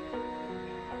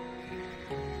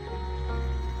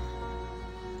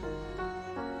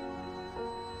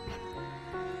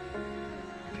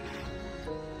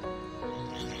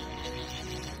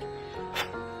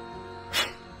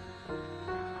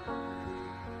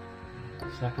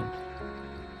 Second.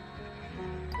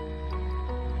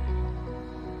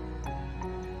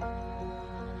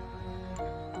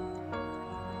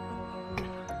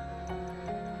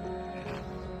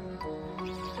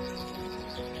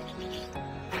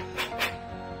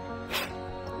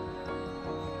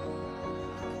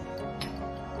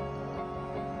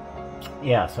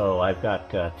 Yeah, so I've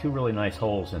got two really nice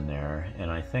holes in there,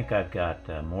 and I think I've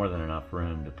got more than enough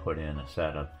room to put in a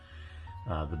set of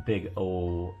the big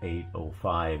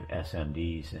 0805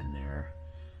 SMDs in there.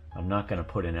 I'm not going to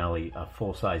put in a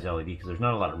full-size LED because there's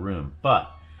not a lot of room,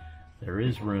 but there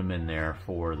is room in there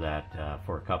for that,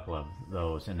 for a couple of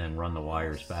those, and then run the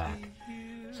wires back.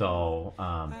 So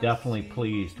definitely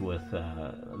pleased with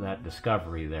that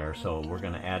discovery there. So we're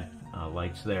going to add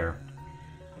lights there.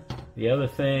 The other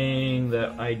thing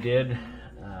that I did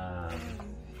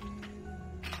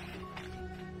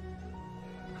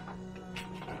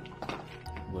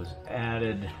was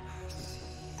added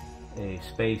a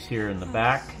space here in the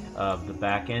back of the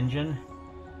back engine,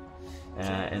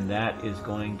 and that is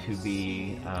going to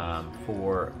be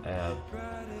for a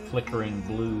flickering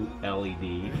blue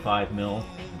LED, 5mm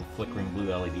flickering blue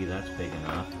LED. That's big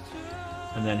enough.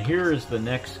 And then here is the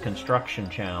next construction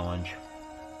challenge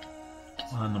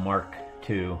on the Mark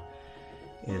II.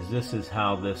 This is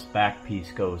how this back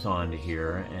piece goes onto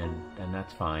here, and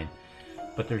that's fine.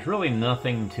 But there's really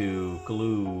nothing to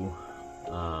glue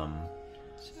a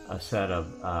set of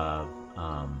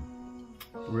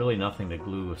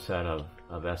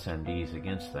SMDs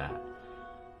against that,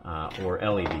 or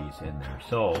LEDs in there.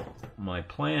 So my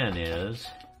plan is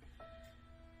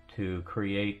to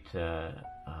create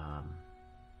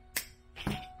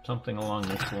something along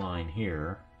this line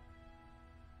here.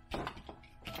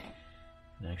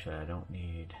 And actually, I don't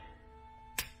need.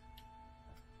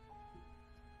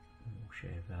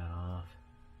 Shave that off.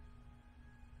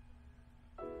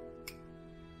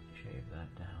 Shave that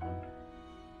down.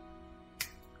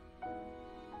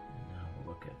 And now we'll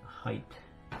look at the height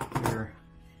here.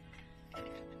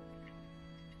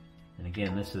 And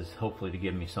again, this is hopefully to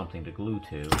give me something to glue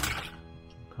to.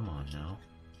 Come on now.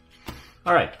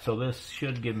 Alright, so this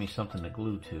should give me something to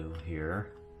glue to here.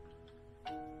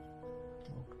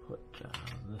 We'll put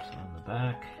this on the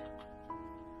back.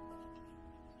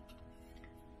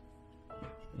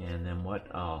 And then what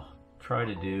I'll try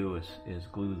to do is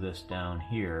glue this down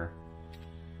here.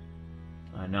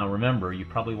 Now remember, you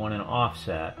probably want an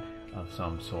offset of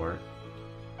some sort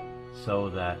so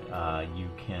that you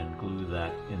can glue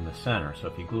that in the center. So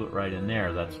if you glue it right in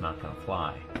there, that's not going to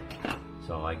fly.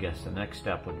 So I guess the next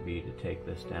step would be to take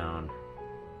this down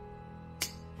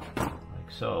like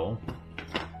so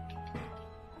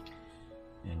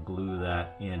and glue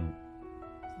that in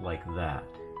like that.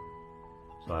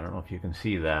 So I don't know if you can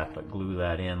see that, but glue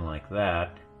that in like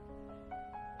that,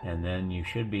 and then you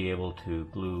should be able to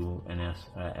glue an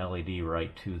LED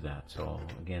right to that. So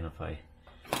again, if I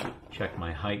check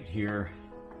my height here,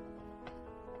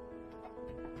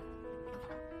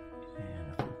 and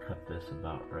if we cut this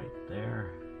about right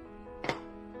there,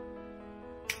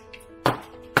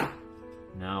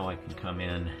 now I can come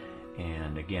in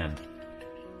and again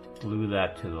glue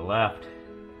that to the left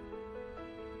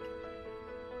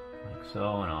like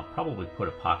so, and I'll probably put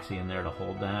epoxy in there to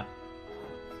hold that.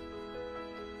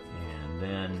 And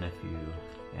then if you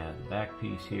add the back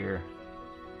piece here,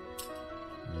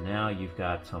 now you've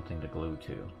got something to glue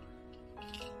to.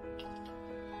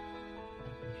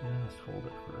 Just hold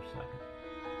it for a second.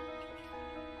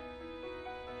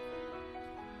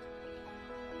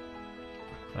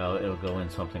 Well, it'll go in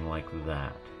something like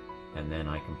that, and then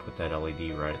I can put that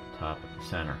LED right at the top at the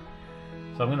center.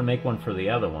 So I'm going to make one for the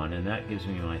other one, and that gives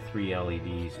me my 3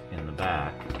 LEDs in the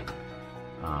back,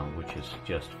 which is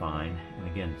just fine. And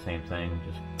again, same thing,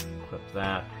 just clip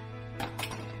that,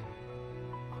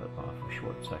 clip off a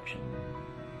short section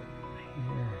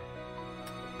here,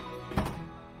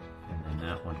 and then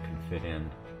that one can fit in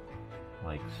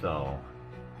like so.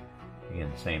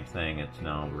 Again, same thing, it's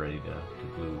now ready to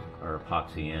glue or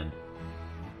epoxy in.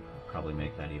 Probably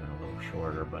make that even a little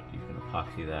shorter, but you can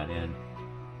epoxy that in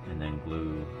and then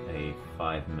glue a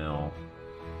 5mm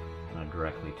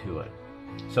directly to it.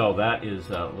 So that is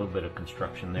a little bit of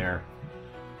construction there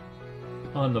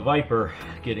on the Viper,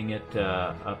 getting it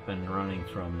up and running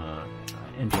from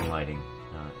engine lighting,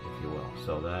 if you will.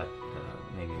 So that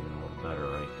maybe even a little better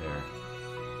right there.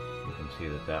 You can see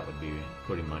that that would be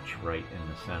pretty much right in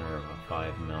the center of a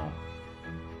 5mm.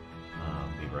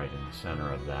 Be right in the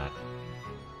center of that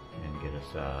and get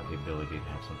us the ability to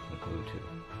have something to glue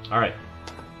to. All right,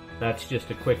 that's just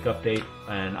a quick update,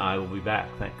 and I will be back.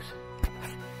 Thanks.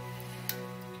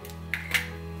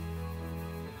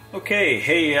 Okay,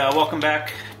 hey, welcome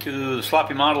back to the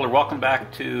Sloppy Modeler. Welcome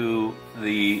back to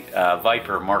the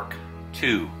Viper Mark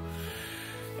II.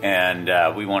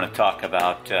 And we want to talk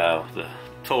about the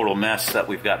total mess that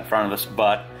we've got in front of us,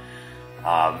 but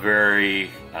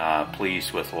very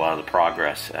pleased with a lot of the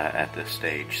progress at this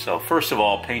stage. So first of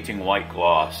all, painting white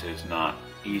gloss is not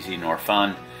easy nor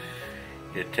fun.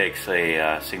 It takes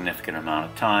a significant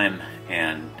amount of time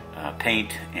and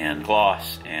paint and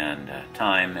gloss and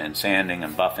time and sanding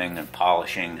and buffing and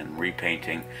polishing and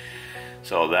repainting.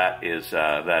 So that is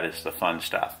the fun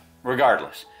stuff.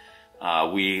 Regardless,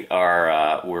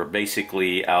 we're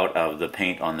basically out of the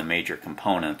paint on the major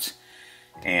components,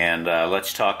 and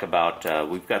let's talk about.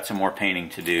 We've got some more painting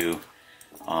to do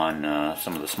on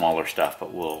some of the smaller stuff,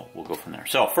 but we'll go from there.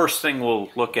 So first thing we'll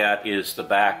look at is the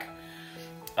back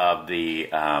of the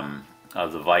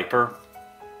Viper,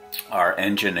 our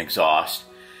engine exhaust,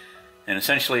 and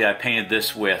essentially I painted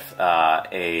this with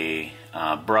a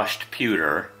brushed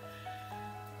pewter,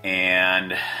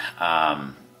 and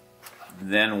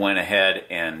then went ahead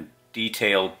and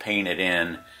detailed painted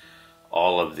in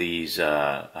all of these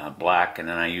black, and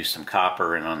then I used some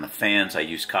copper, and on the fans I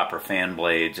used copper fan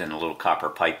blades and a little copper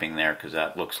piping there because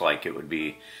that looks like it would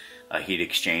be a heat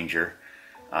exchanger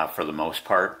for the most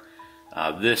part.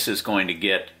 This is going to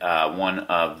get one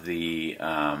of the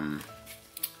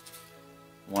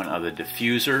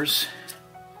diffusers,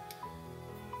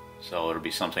 so it'll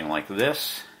be something like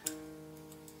this.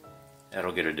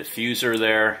 That'll get a diffuser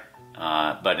there,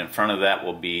 but in front of that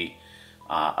will be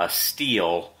a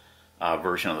steel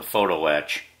version of the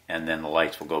photo-etch, and then the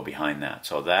lights will go behind that.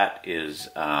 So that is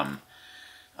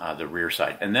the rear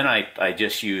side. And then I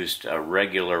just used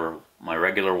my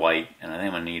regular white, and I think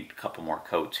I'm going to need a couple more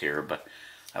coats here, but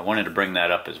I wanted to bring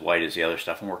that up as white as the other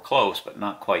stuff, and we're close, but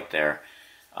not quite there.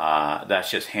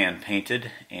 That's just hand painted,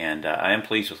 and I am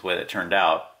pleased with the way that turned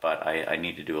out, but I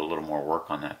need to do a little more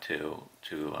work on that to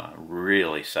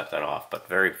really set that off. But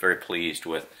very, very pleased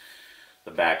with the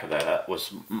back of that. That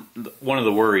was one of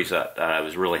the worries that I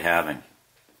was really having.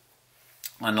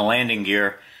 On the landing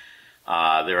gear,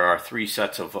 there are 3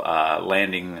 sets of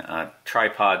landing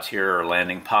tripods here, or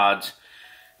landing pods,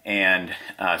 and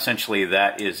essentially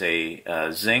that is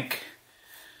a zinc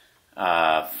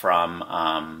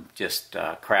from just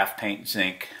craft paint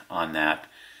zinc on that,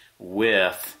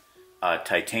 with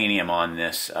titanium on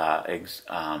this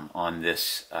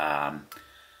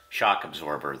shock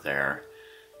absorber there,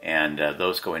 and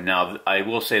those go in. Now I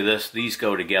will say this: these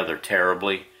go together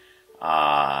terribly.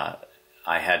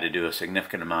 I had to do a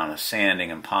significant amount of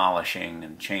sanding and polishing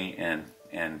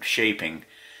and shaping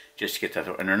just to get that,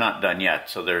 and they're not done yet.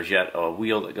 So there's yet a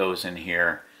wheel that goes in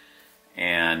here,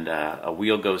 and a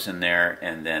wheel goes in there,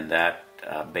 and then that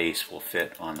base will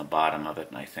fit on the bottom of it.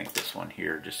 And I think this one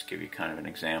here, just to give you kind of an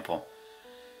example,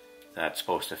 that's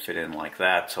supposed to fit in like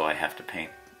that, so I have to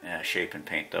paint, shape and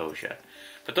paint those yet.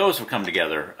 But those have come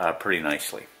together pretty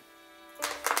nicely.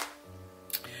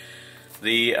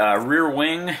 The rear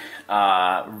wing,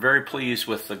 very pleased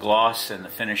with the gloss and the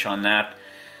finish on that.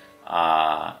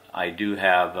 I do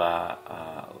have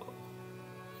a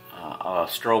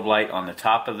strobe light on the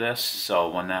top of this, so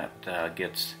when that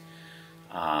gets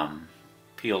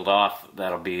peeled off,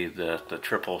 that'll be the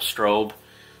triple strobe.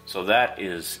 So that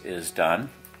is done.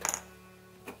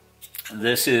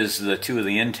 This is the two of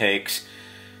the intakes,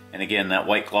 and again, that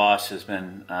white gloss has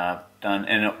been done,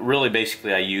 and it really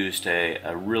basically I used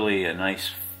a really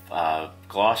nice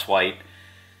gloss white,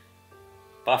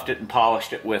 buffed it and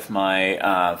polished it with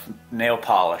my nail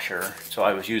polisher. So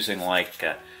I was using like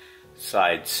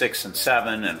side 6 and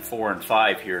 7 and 4 and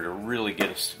 5 here to really get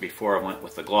us before I went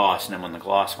with the gloss, and then when the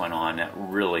gloss went on, that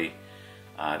really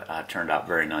turned out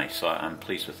very nice. So I'm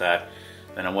pleased with that.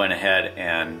 Then I went ahead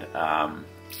and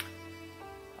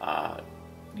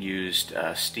used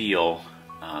steel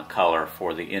color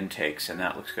for the intakes, and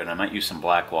that looks good. I might use some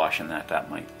black wash in that.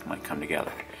 That might come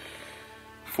together.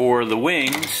 For the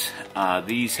wings,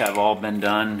 these have all been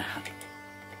done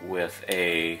with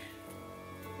a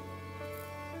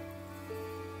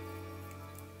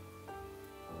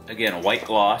white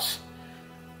gloss.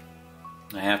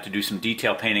 I have to do some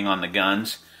detail painting on the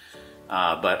guns,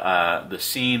 but the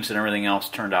seams and everything else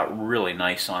turned out really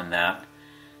nice on that.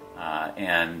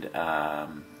 And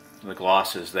the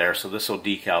gloss is there, so this will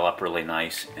decal up really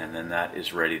nice, and then that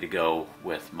is ready to go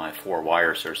with my 4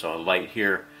 wires. There's a light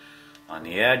here on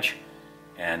the edge,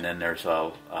 and then there's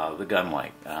the gun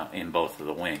light in both of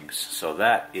the wings. So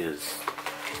that is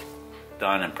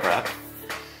done and prepped.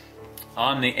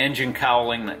 On the engine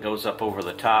cowling that goes up over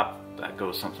the top, that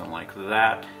goes something like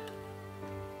that.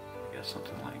 I guess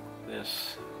something like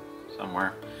this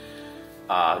somewhere.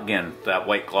 Again, that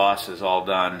white gloss is all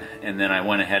done, and then I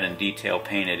went ahead and detail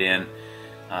painted in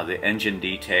the engine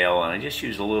detail, and I just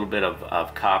used a little bit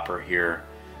of copper here.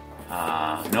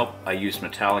 Nope, I used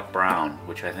metallic brown,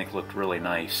 which I think looked really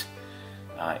nice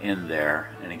in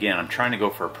there. And again, I'm trying to go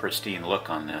for a pristine look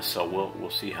on this, so we'll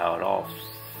see how it all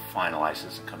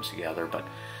finalizes and comes together. But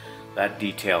that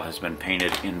detail has been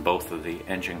painted in both of the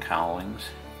engine cowlings,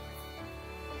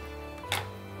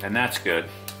 and that's good.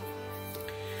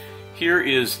 Here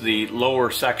is the lower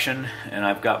section, and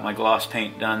I've got my gloss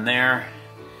paint done there.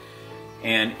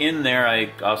 And in there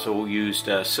I also used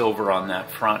silver on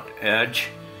that front edge.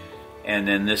 And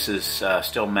then this is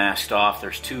still masked off.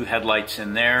 There's 2 headlights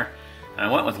in there. And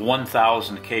I went with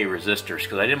 1000K resistors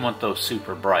because I didn't want those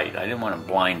super bright. I didn't want them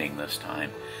blinding this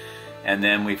time. And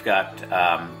then we've got,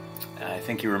 I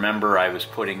think you remember I was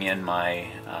putting in my,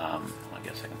 I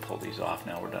guess I can pull these off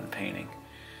now we're done painting.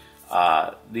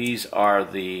 These are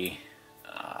the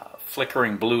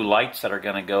flickering blue lights that are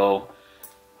going to go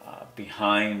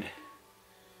behind.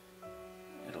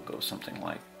 It'll go something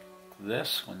like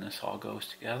this when this all goes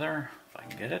together, if I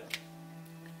can get it.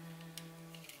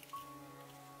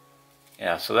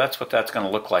 Yeah, so that's what that's going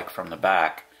to look like from the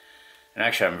back. And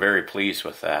actually I'm very pleased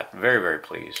with that. Very, very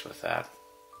pleased with that.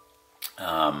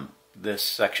 This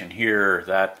section here,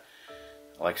 that,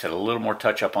 like I said, a little more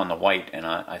touch up on the white, and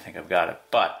I think I've got it.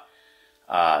 But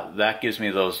that gives me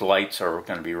those lights are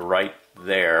going to be right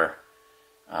there.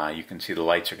 You can see the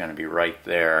lights are going to be right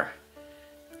there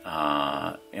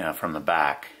from the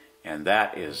back, and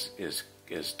that is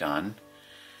done.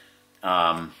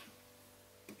 And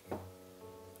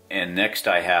next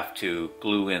I have to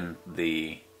glue in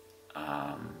the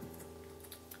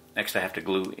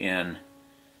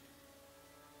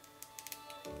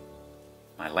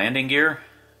my landing gear,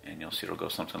 and you'll see it'll go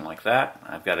something like that.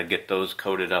 I've got to get those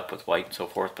coated up with white and so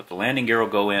forth, but the landing gear will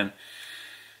go in,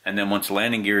 and then once the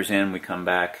landing gear is in, we come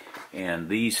back and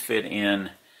these fit in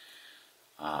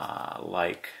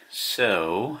like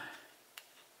so.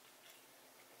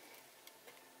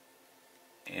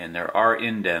 And there are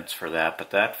indents for that,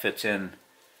 but that fits in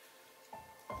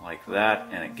like that,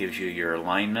 and it gives you your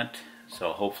alignment.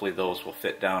 So hopefully those will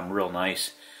fit down real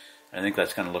nice. I think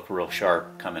that's going to look real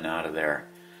sharp coming out of there.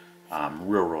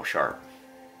 Real sharp.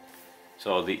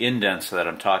 So the indents that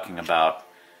I'm talking about,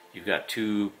 you've got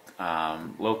 2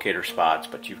 locator spots,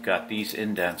 but you've got these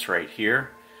indents right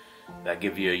here that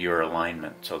give you your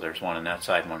alignment. So there's one on that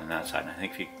side, one on that side. And I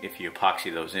think if you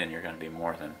epoxy those in, you're going to be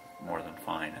more than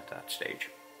fine at that stage.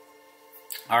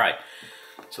 All right,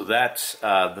 so that's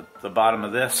the bottom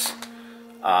of this,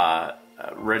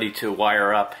 ready to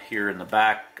wire up here in the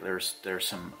back. There's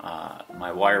some,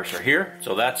 my wires are here,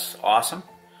 so that's awesome.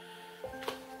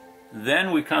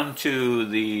 Then we come to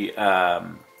the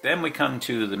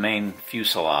main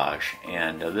fuselage,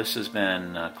 and this has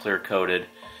been clear coated.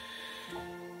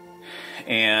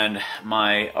 And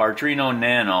my Arduino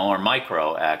Nano, or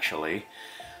Micro actually,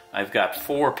 I've got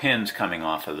 4 pins coming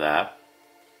off of that.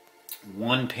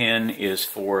 One pin is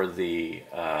for the,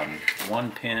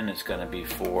 one pin is going to be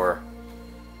for,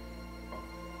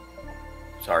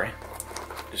 sorry,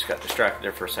 just got distracted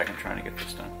there for a second trying to get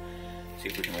this done. See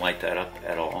if we can light that up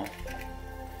at all.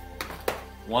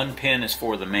 One pin is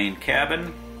for the main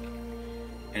cabin,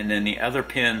 and then the other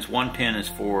pins, one pin is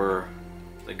for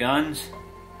the guns,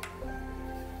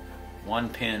 one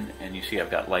pin, and you see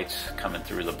I've got lights coming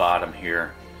through the bottom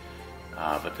here,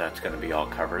 but that's going to be all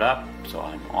covered up, so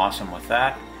I'm awesome with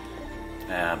that.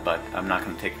 But I'm not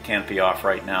going to take the canopy off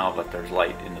right now, but there's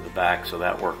light into the back, so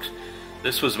that works.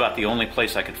 This was about the only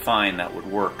place I could find that would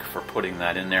work for putting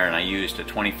that in there, and I used a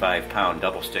 25-pound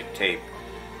double stick tape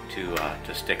to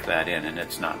stick that in, and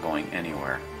it's not going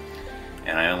anywhere.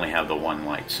 And I only have the one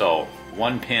light. So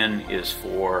one pin is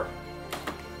for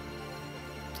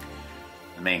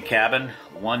the main cabin,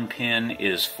 one pin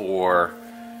is for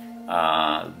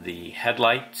the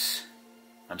headlights.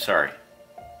 I'm sorry,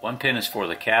 one pin is for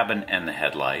the cabin and the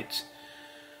headlights.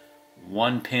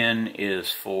 One pin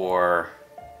is for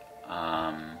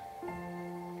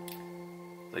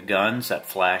the guns that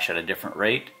flash at a different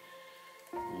rate.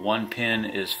 One pin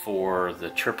is for the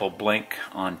triple blink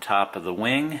on top of the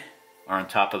wing, or on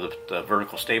top of the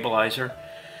vertical stabilizer.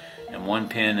 And one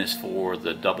pin is for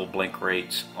the double blink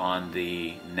rates on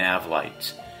the nav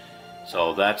lights.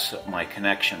 So that's my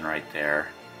connection right there.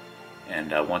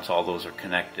 And once all those are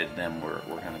connected, then we're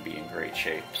going to be in great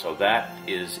shape. So that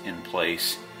is in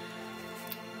place.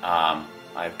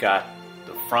 I've got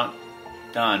the front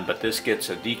done, but this gets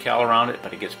a decal around it,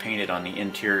 but it gets painted on the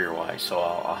interior wise, so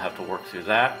I'll have to work through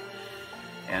that.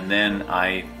 And then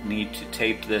I need to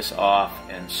tape this off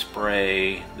and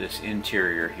spray this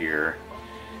interior here.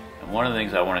 And one of the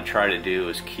things I want to try to do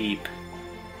is keep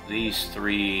these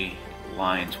 3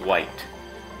 lines white,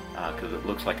 because it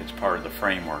looks like it's part of the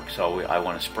framework. So I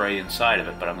want to spray inside of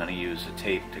it, but I'm going to use the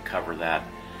tape to cover that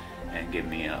and give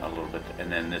me a little bit. And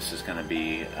then this is going to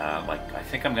be like, I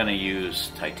think I'm going to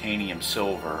use titanium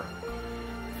silver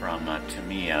from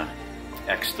Tamiya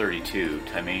X32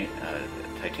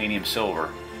 titanium silver.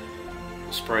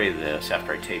 Spray this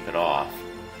after I tape it off,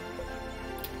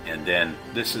 and then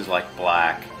this is like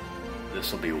black,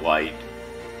 this will be white,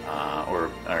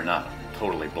 or not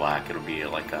totally black. It'll be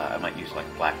like I might use like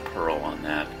black pearl on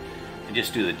that, and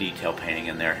just do the detail painting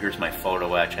in there. Here's my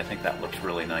photo etch. I think that looks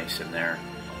really nice in there.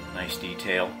 Nice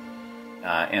detail.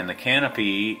 And the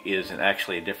canopy is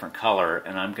actually a different color,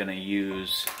 and I'm going to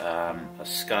use a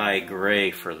sky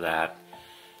gray for that,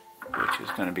 which is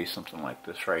going to be something like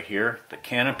this right here. The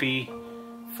canopy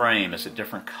frame is a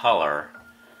different color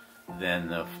than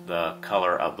the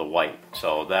color of the white,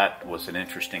 so that was an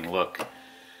interesting look.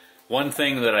 One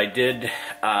thing that I did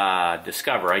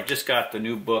discover, I just got the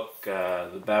new book,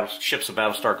 Ships of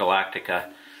Battlestar Galactica,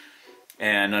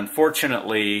 and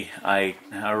unfortunately I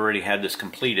already had this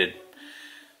completed.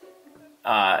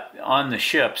 On the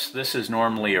ships, this is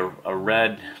normally a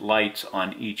red lights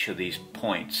on each of these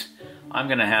points. I'm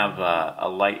going to have a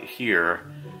light here,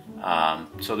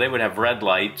 so they would have red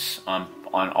lights on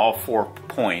all 4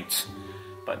 points,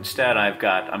 but instead I'm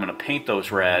going to paint those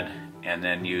red and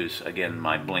then use again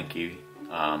my blinky.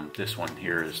 This one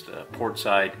here is the port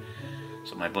side,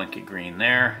 so my blinky green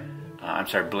there, I'm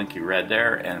sorry, blinky red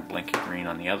there, and blinky green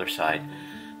on the other side.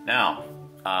 Now,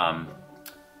 find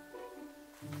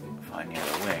the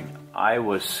other wing. I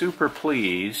was super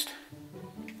pleased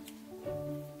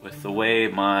with the way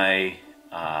my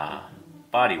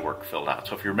bodywork filled out.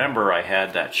 So if you remember, I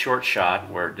had that short shot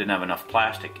where it didn't have enough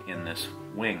plastic in this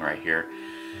wing right here,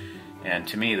 and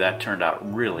to me that turned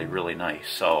out really, really nice.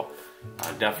 So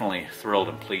definitely thrilled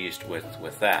and pleased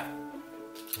with that.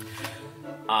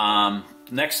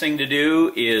 Next thing to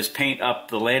do is paint up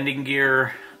the landing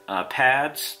gear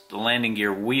pads, the landing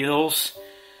gear wheels,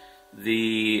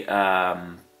 the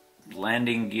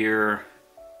landing gear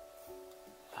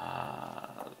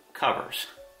covers.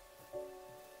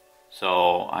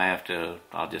 So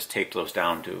I'll just tape those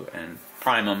down and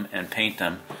prime them and paint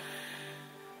them.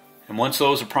 And once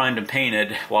those are primed and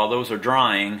painted, while those are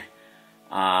drying,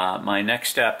 my next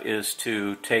step is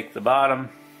to take the bottom,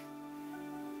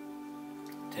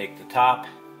 take the top,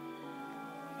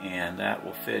 and that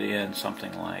will fit in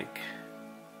something like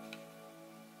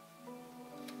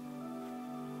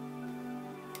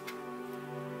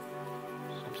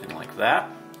like that.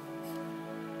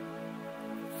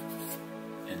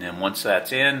 And then once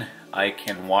that's in, I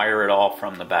can wire it all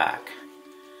from the back.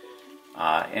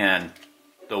 And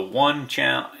the one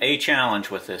challenge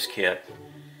with this kit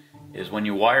is when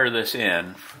you wire this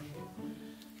in,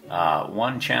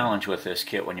 one challenge with this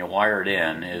kit when you wire it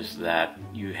in is that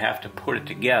you have to put it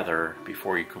together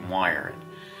before you can wire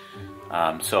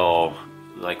it. So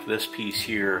like this piece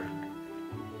here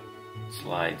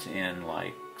slides in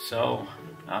like so.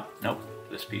 Nope,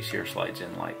 this piece here slides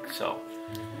in like so.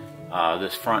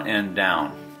 This front end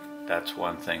down, that's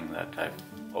one thing that I've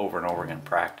over and over again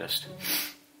practiced.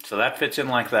 So that fits in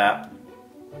like that,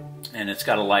 and it's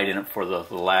got a light in it for the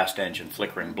last engine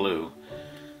flickering blue.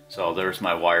 So there's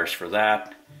my wires for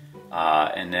that,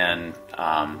 and then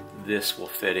this will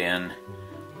fit in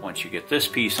once you get this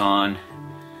piece on.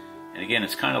 And again,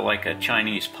 it's kind of like a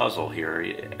Chinese puzzle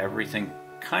here. Everything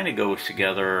kind of goes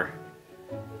together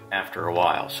after a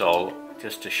while. So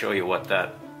just to show you what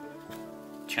that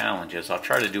challenge is, I'll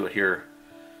try to do it here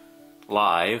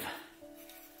live.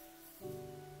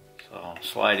 So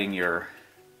sliding your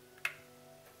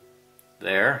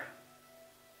there,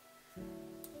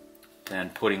 then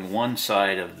putting one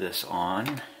side of this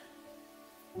on,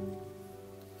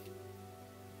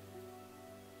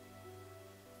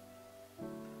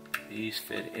 these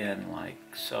fit in like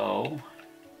so.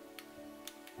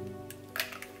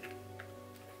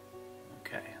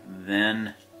 Okay,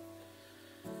 then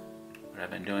what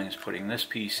I've been doing is putting this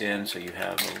piece in so you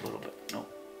have a little bit,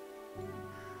 nope,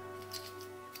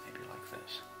 maybe like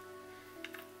this.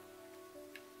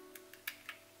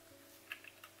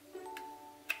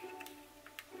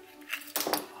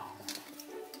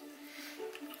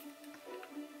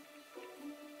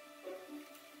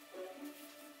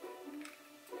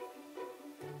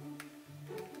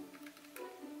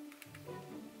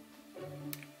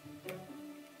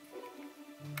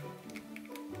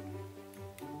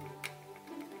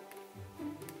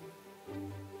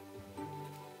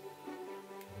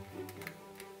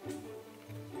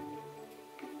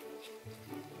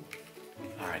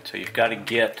 Alright, so you've got to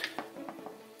get,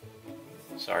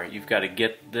 you've got to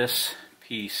get this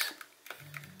piece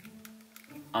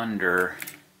under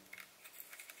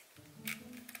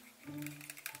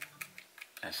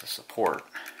as a support,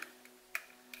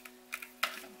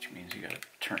 which means you got to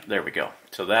turn, there we go.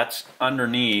 So that's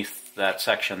underneath that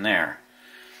section there.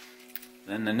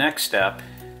 Then the next step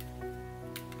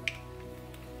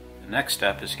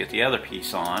is to get the other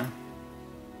piece on.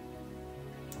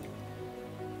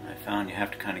 Found you have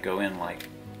to kind of go in like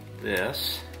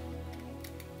this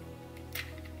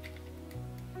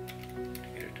to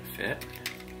get it to fit.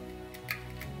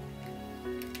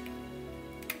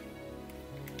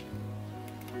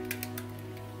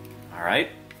 Alright,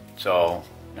 so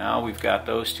now we've got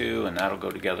those two, and that'll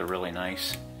go together really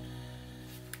nice.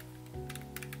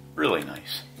 Really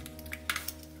nice.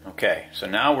 Okay, so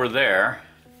now we're there,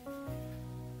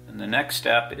 and the next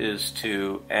step is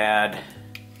to add.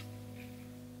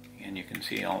 And you can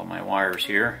see all of my wires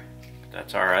here, but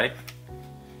that's all right.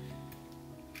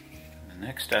 The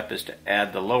next step is to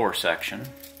add the lower section.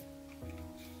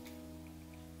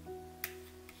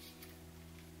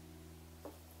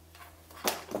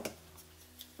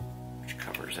 Which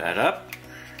covers that up.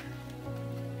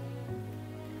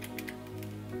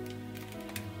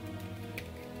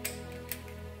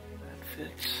 That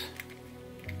fits.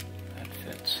 That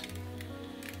fits.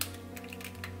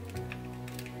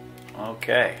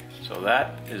 Okay. So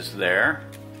that is there.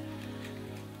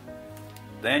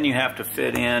 Then you have to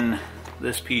fit in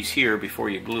this piece here before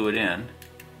you glue it in.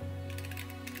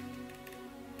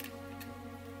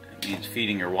 That means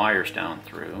feeding your wires down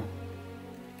through.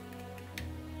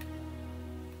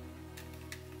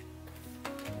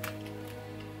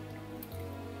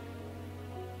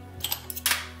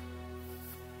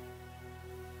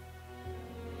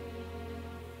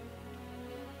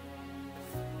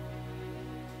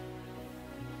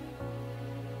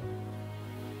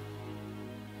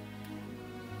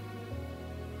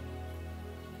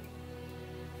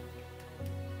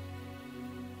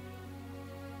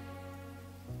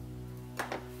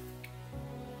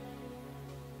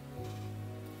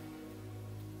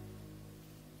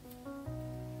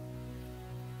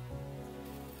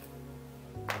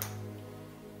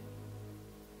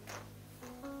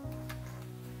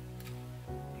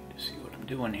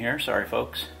 Doing here, sorry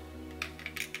folks.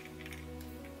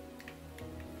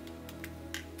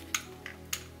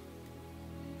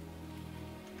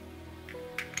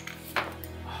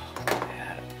 Oh,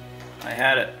 I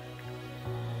had it.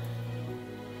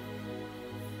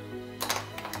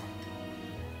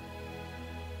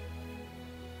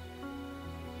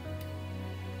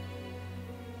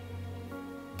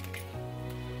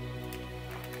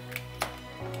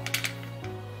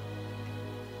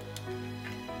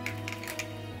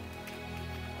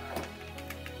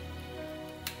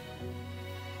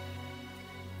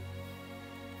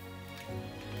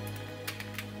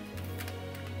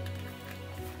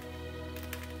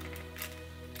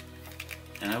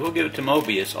 And I will give it to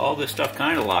Moebius. All this stuff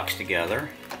kind of locks together.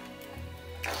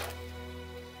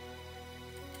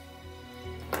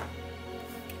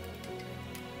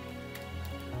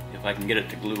 If I can get it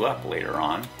to glue up later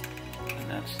on, and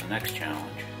that's the next challenge.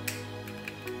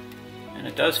 And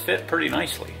it does fit pretty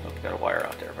nicely. Look, I've got a wire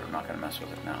out there, but I'm not going to mess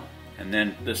with it now. And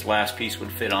then this last piece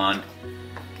would fit on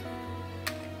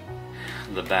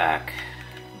the back,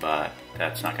 but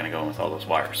that's not going to go in with all those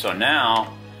wires. So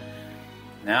now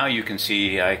you can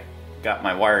see I got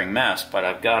my wiring mess, but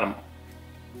I've got them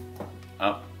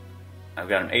up. I've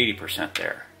got them 80%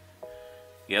 there.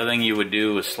 The other thing you would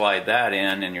do is slide that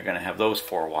in, and you're going to have those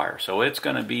 4 wires. So it's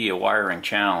going to be a wiring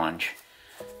challenge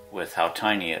with how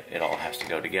tiny it all has to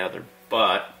go together.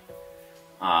 But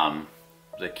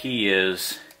the key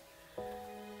is,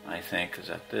 I think, is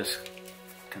that this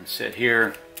can sit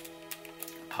here.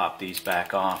 Pop these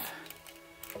back off.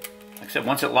 Like I said,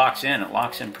 once it locks in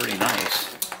pretty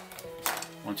nice.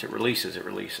 Once it releases, it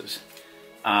releases.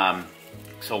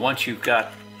 So once you've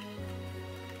got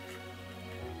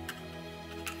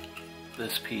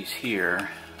this piece here,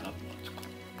 let's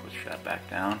push that back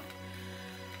down.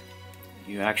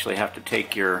 You actually have to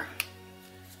take your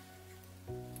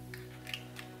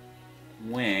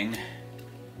wing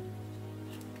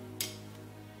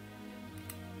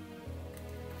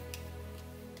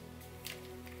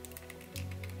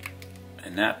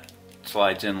and that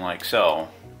slides in like so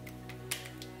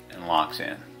and locks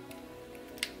in.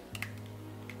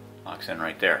 Locks in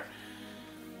right there.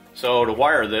 So to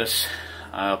wire this,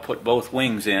 I'll put both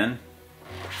wings in.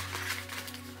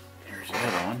 Here's the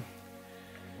other one.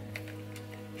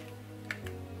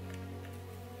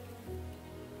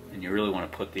 And you really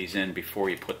want to put these in before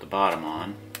you put the bottom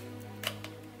on,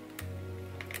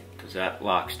 because that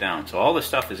locks down. So all this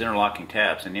stuff is interlocking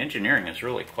tabs, and the engineering is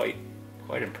really quite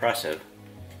impressive.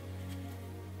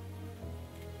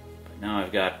 But now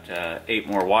I've got 8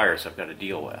 more wires I've got to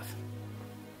deal with.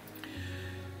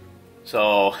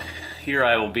 So here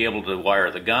I will be able to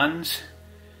wire the guns,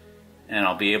 and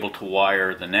I'll be able to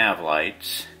wire the nav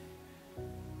lights.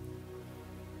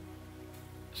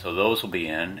 So those will be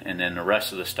in, and then the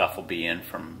rest of the stuff will be in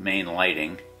from main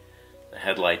lighting. The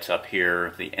headlights up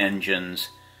here, the engines.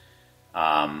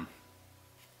 I'm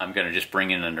going to just bring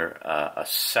in under a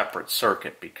separate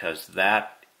circuit, because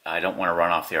that I don't want to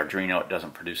run off the Arduino. It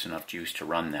doesn't produce enough juice to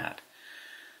run that.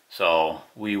 So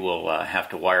we will have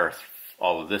to wire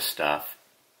all of this stuff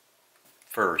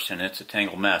first, and it's a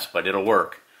tangled mess, but it'll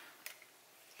work.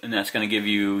 And that's going to give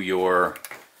you your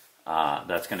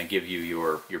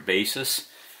your basis.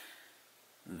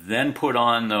 Then put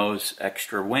on those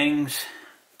extra wings.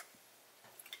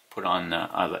 Put on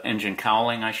the engine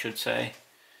cowling, I should say.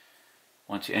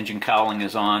 Once the engine cowling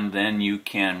is on, then you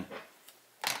can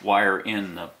wire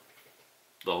in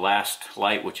the last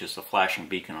light, which is the flashing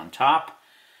beacon on top.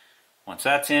 Once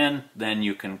that's in, then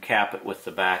you can cap it with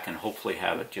the back and hopefully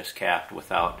have it just capped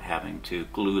without having to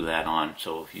glue that on.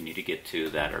 So if you need to get to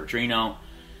that Arduino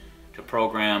to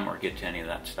program or get to any of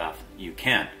that stuff, you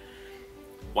can.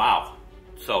 Wow.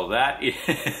 So that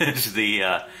is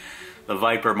the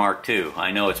Viper Mark II.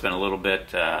 I know it's been a little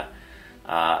bit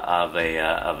of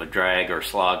a drag or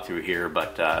slog through here,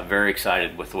 but very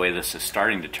excited with the way this is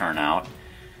starting to turn out.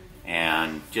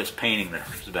 And just painting this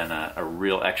has been a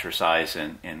real exercise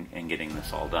in getting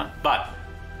this all done. But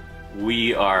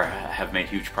we have made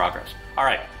huge progress. All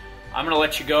right, I'm going to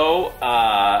let you go.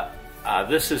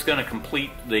 This is going to complete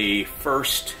the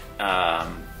first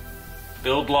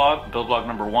build log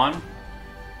number 1.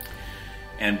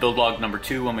 And build log number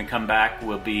 2, when we come back,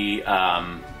 will be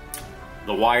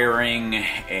the wiring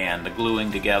and the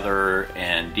gluing together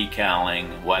and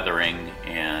decaling, weathering,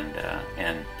 and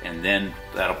then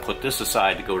that'll put this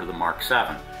aside to go to the Mark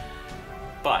 7.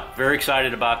 But very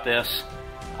excited about this.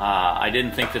 I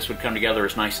didn't think this would come together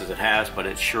as nice as it has, but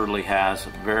it surely has.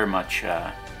 Very much,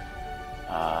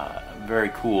 very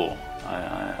cool.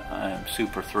 I'm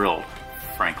super thrilled,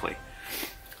 frankly.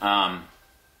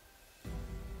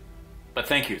 But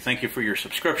thank you for your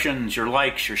subscriptions, your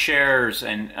likes, your shares,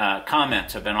 and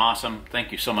comments have been awesome.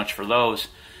 Thank you so much for those.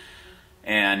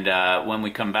 And when we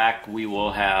come back, we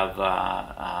will have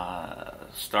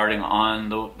starting on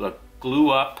the glue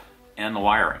up and the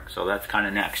wiring. So that's kind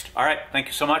of next. All right, thank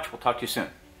you so much. We'll talk to you soon.